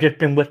it. I've just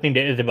been listening to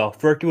Isabelle.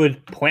 First it was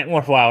plant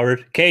more flowers.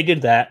 Kay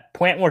did that.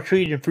 Plant more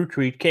trees and fruit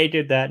trees. Kay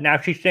did that. Now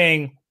she's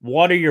saying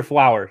water your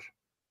flowers.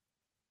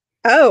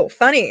 Oh,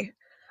 funny.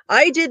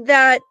 I did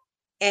that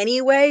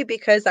anyway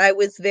because I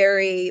was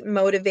very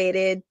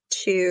motivated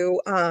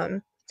to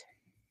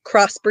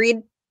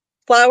crossbreed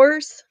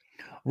flowers.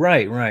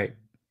 Right.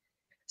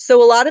 So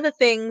a lot of the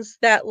things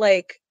that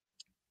like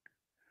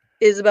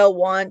Isabelle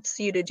wants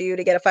you to do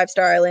to get a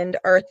 5-star island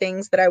are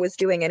things that I was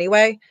doing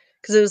anyway.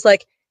 Because it was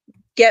like,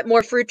 get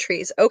more fruit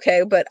trees.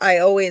 Okay, but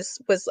I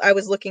was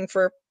looking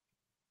for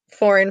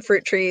foreign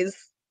fruit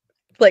trees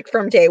like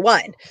from day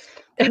one.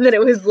 And then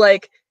it was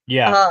like,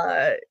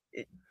 yeah,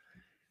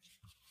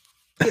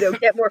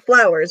 get more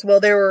flowers. Well,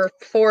 there were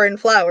foreign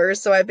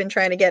flowers, so I've been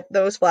trying to get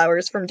those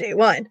flowers from day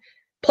one.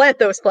 Plant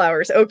those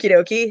flowers, okie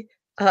dokie.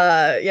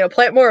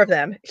 Plant more of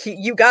them.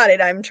 You got it.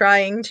 I'm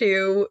trying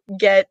to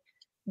get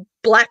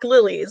black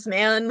lilies,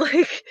 man.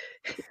 Like,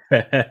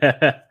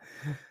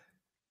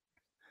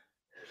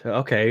 so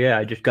okay, yeah,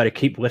 I just got to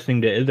keep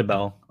listening to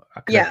Isabelle.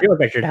 Yeah. I feel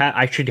like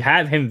I should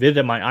have him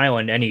visit my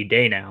island any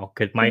day now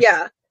because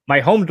Yeah. my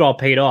home's all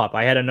paid off.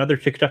 I had another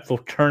successful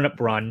turnip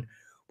run,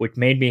 which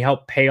made me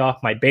help pay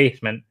off my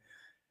basement.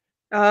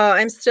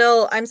 I'm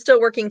still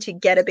working to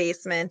get a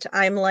basement.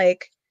 I'm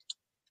like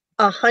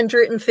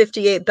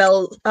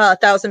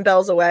 158,000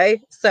 bells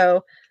away,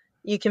 so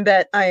you can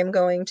bet I am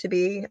going to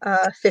be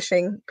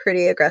fishing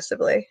pretty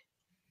aggressively.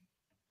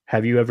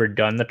 Have you ever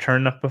done the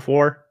turnip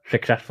before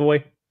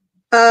successfully?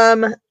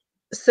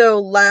 So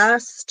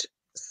last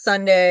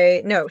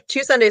Sunday, no,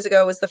 2 Sundays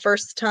ago was the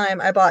first time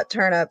I bought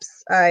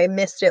turnips. I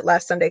missed it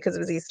last Sunday because it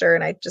was Easter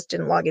and I just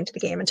didn't log into the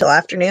game until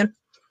afternoon.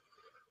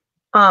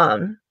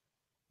 And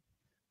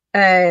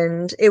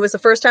it was the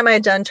first time I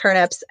had done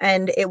turnips,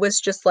 and it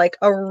was just like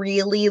a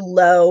really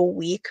low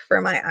week for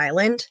my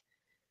island.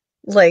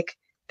 Like,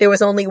 there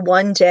was only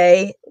one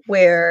day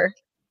where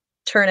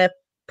turnip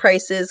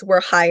prices were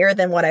higher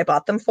than what I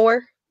bought them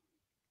for.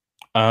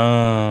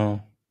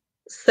 Oh.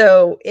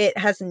 So it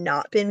has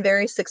not been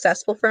very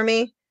successful for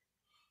me.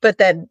 But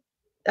then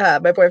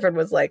my boyfriend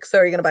was like, so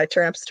are you going to buy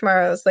turnips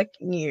tomorrow? I was like,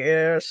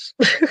 yes,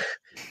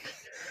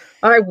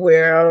 I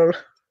will.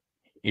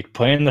 You're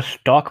playing the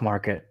stock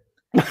market.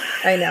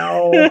 I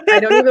know. I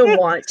don't even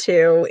want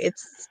to.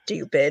 It's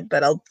stupid,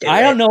 but I'll do it.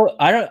 I don't know.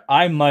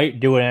 I might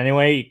do it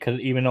anyway because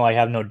even though I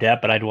have no debt,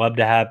 but I'd love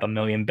to have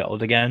 1,000,000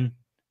 bills again.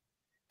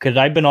 Because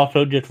I've been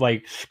also just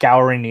like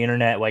scouring the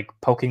internet, like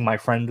poking my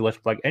friends list,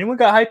 like anyone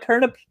got high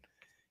turnips?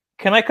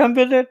 Can I come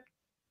visit?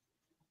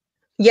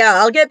 Yeah,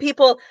 I'll get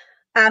people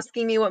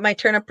asking me what my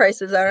turnip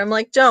prices are. I'm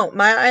like, don't.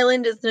 My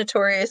island is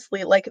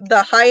notoriously like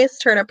the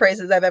highest turnip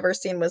prices I've ever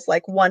seen was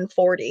like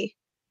 140.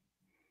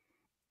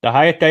 The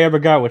highest I ever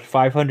got was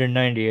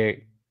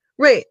 598.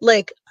 Right.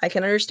 Like, I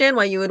can understand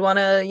why you would want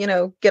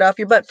to, get off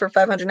your butt for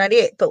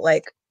 598, but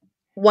like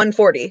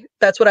 140.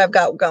 That's what I've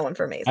got going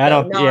for me. So I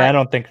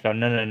don't think so.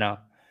 No.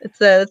 It's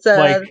a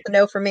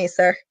no for me,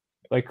 sir.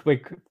 Like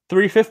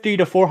 350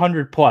 to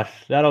 400 plus.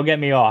 That'll get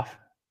me off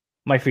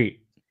my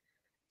feet.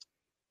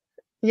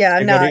 Yeah,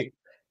 I not. gotta-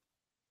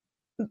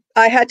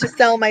 I had to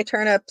sell my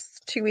turnips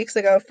 2 weeks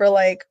ago for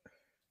like,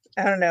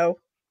 I don't know,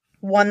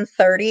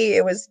 130.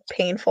 It was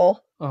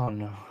painful. Oh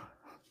no.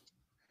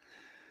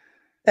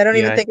 I don't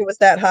even Yeah, think it was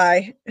that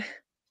high.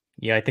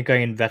 yeah. I think I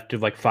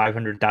invested like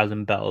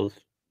 500,000 bells.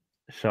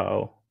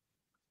 So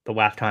the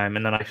last time,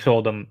 and then I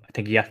sold them. I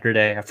think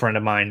yesterday, a friend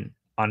of mine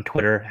on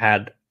Twitter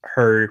had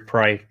her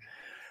price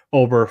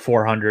over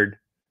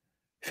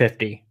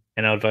 450,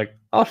 and I was like,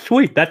 "Oh,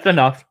 sweet, that's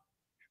enough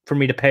for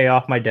me to pay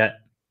off my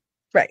debt."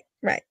 Right,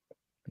 right.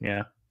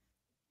 Yeah.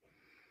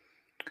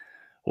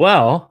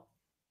 Well,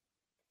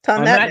 On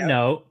on that that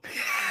note,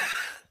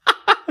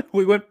 note,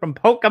 we went from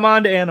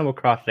Pokemon to Animal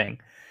Crossing.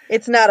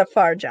 it's not a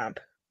far jump.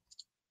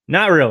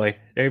 Not really.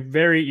 They're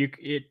very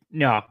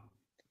no. No, it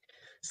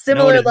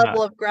Similar is not.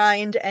 level of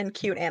grind and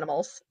cute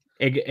animals.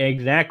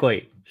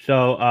 Exactly.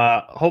 So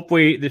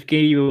hopefully this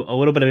gave you a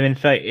little bit of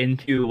insight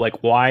into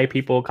like why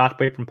people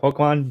cosplay from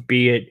Pokemon,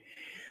 be it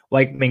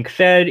like Mink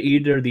said,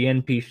 either the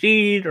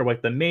NPCs or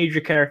like the major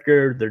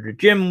characters or the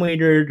gym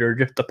leaders or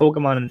just the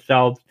Pokemon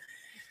themselves,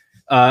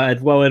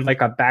 as well as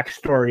like a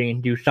backstory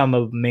into some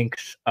of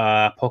Mink's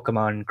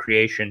Pokemon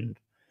creations,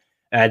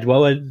 as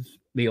well as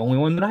the only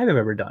one that I've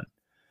ever done.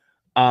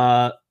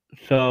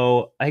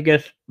 So I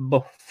guess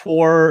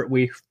before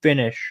we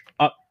finish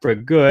up for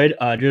good,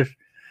 just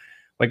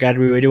like as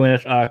we were doing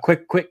this,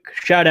 quick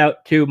shout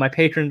out to my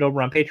patrons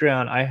over on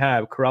Patreon. I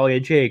have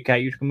Coralia J, Cat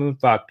Yuska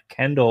Moonfox,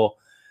 Kendall,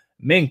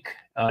 Mink,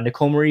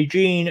 Nicole Marie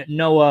Jean,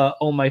 Noah,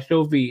 Oh My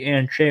Sophie,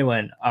 and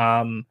Shaylin.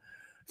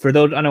 For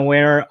those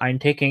unaware, I'm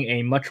taking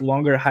a much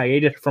longer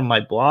hiatus from my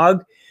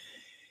blog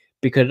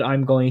because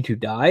I'm going to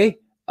die.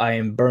 I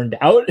am burned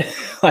out.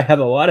 I have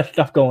a lot of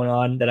stuff going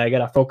on that I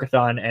gotta focus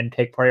on and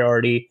take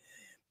priority.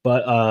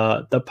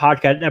 But the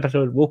podcast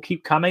episodes will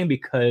keep coming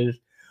because,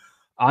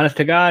 honest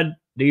to God,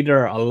 these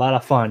are a lot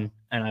of fun,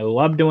 and I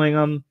love doing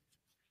them,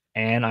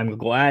 and I'm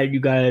glad you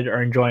guys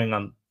are enjoying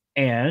them.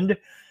 And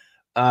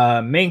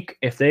Mink,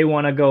 if they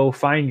want to go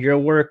find your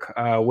work,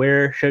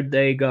 where should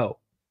they go?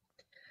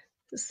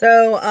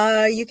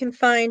 So you can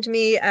find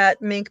me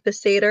at Mink the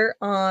Satyr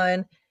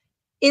on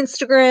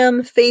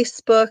Instagram,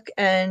 Facebook,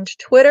 and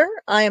Twitter.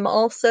 I am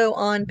also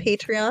on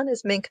Patreon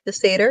as Mink the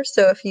Satyr.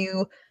 So if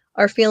you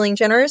are feeling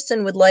generous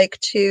and would like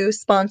to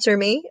sponsor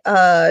me,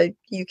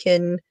 you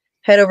can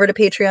head over to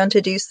Patreon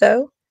to do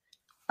so.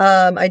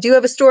 I do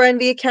have a Store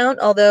Envy account,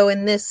 although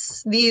in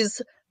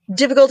these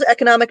difficult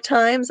economic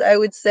times, I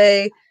would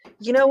say,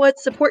 you know what,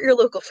 support your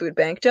local food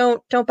bank.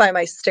 Don't buy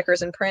my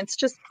stickers and prints.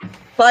 Just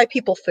buy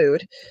people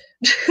food.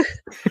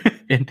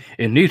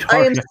 in these I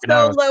harsh am so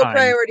economic low times.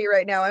 priority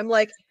right now. I'm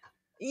like,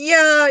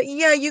 yeah,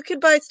 you could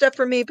buy stuff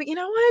from me, but you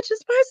know what?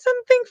 Just buy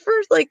something for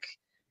like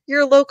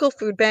your local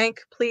food bank,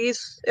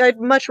 please. I'd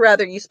much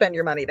rather you spend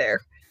your money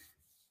there.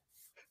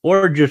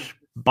 Or just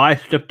buy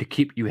stuff to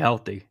keep you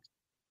healthy.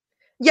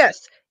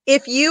 Yes,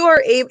 if you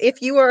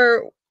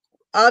are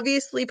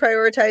obviously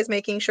prioritize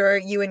making sure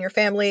you and your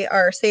family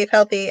are safe,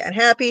 healthy, and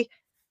happy.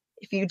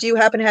 If you do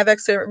happen to have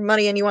extra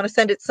money and you want to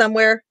send it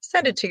somewhere,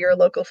 send it to your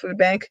local food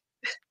bank.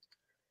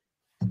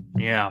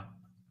 Yeah.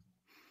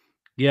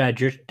 Yeah,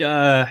 just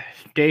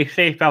stay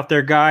safe out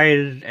there,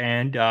 guys,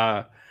 and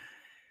I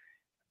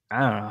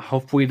don't know,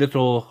 hopefully this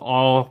will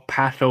all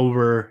pass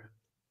over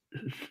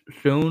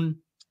soon.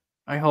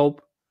 I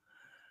hope.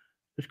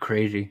 It's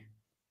crazy.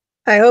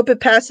 I hope it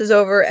passes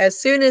over as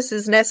soon as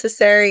is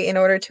necessary in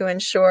order to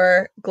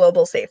ensure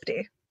global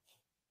safety.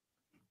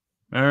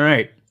 All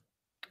right.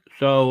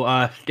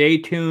 So stay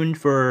tuned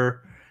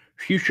for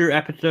future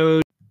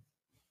episodes.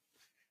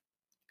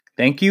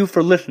 Thank you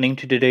for listening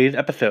to today's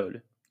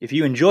episode. If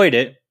you enjoyed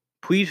it,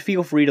 please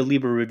feel free to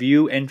leave a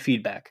review and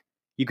feedback.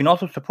 You can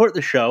also support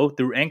the show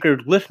through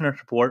Anchor's listener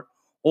support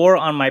or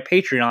on my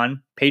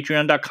Patreon,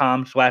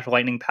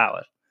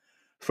 patreon.com/lightningpalace.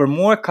 For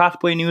more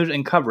cosplay news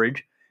and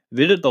coverage,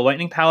 visit the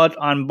Lightning Palace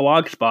on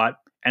Blogspot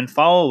and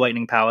follow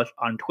Lightning Palace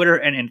on Twitter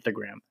and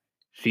Instagram.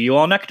 See you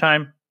all next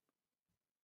time.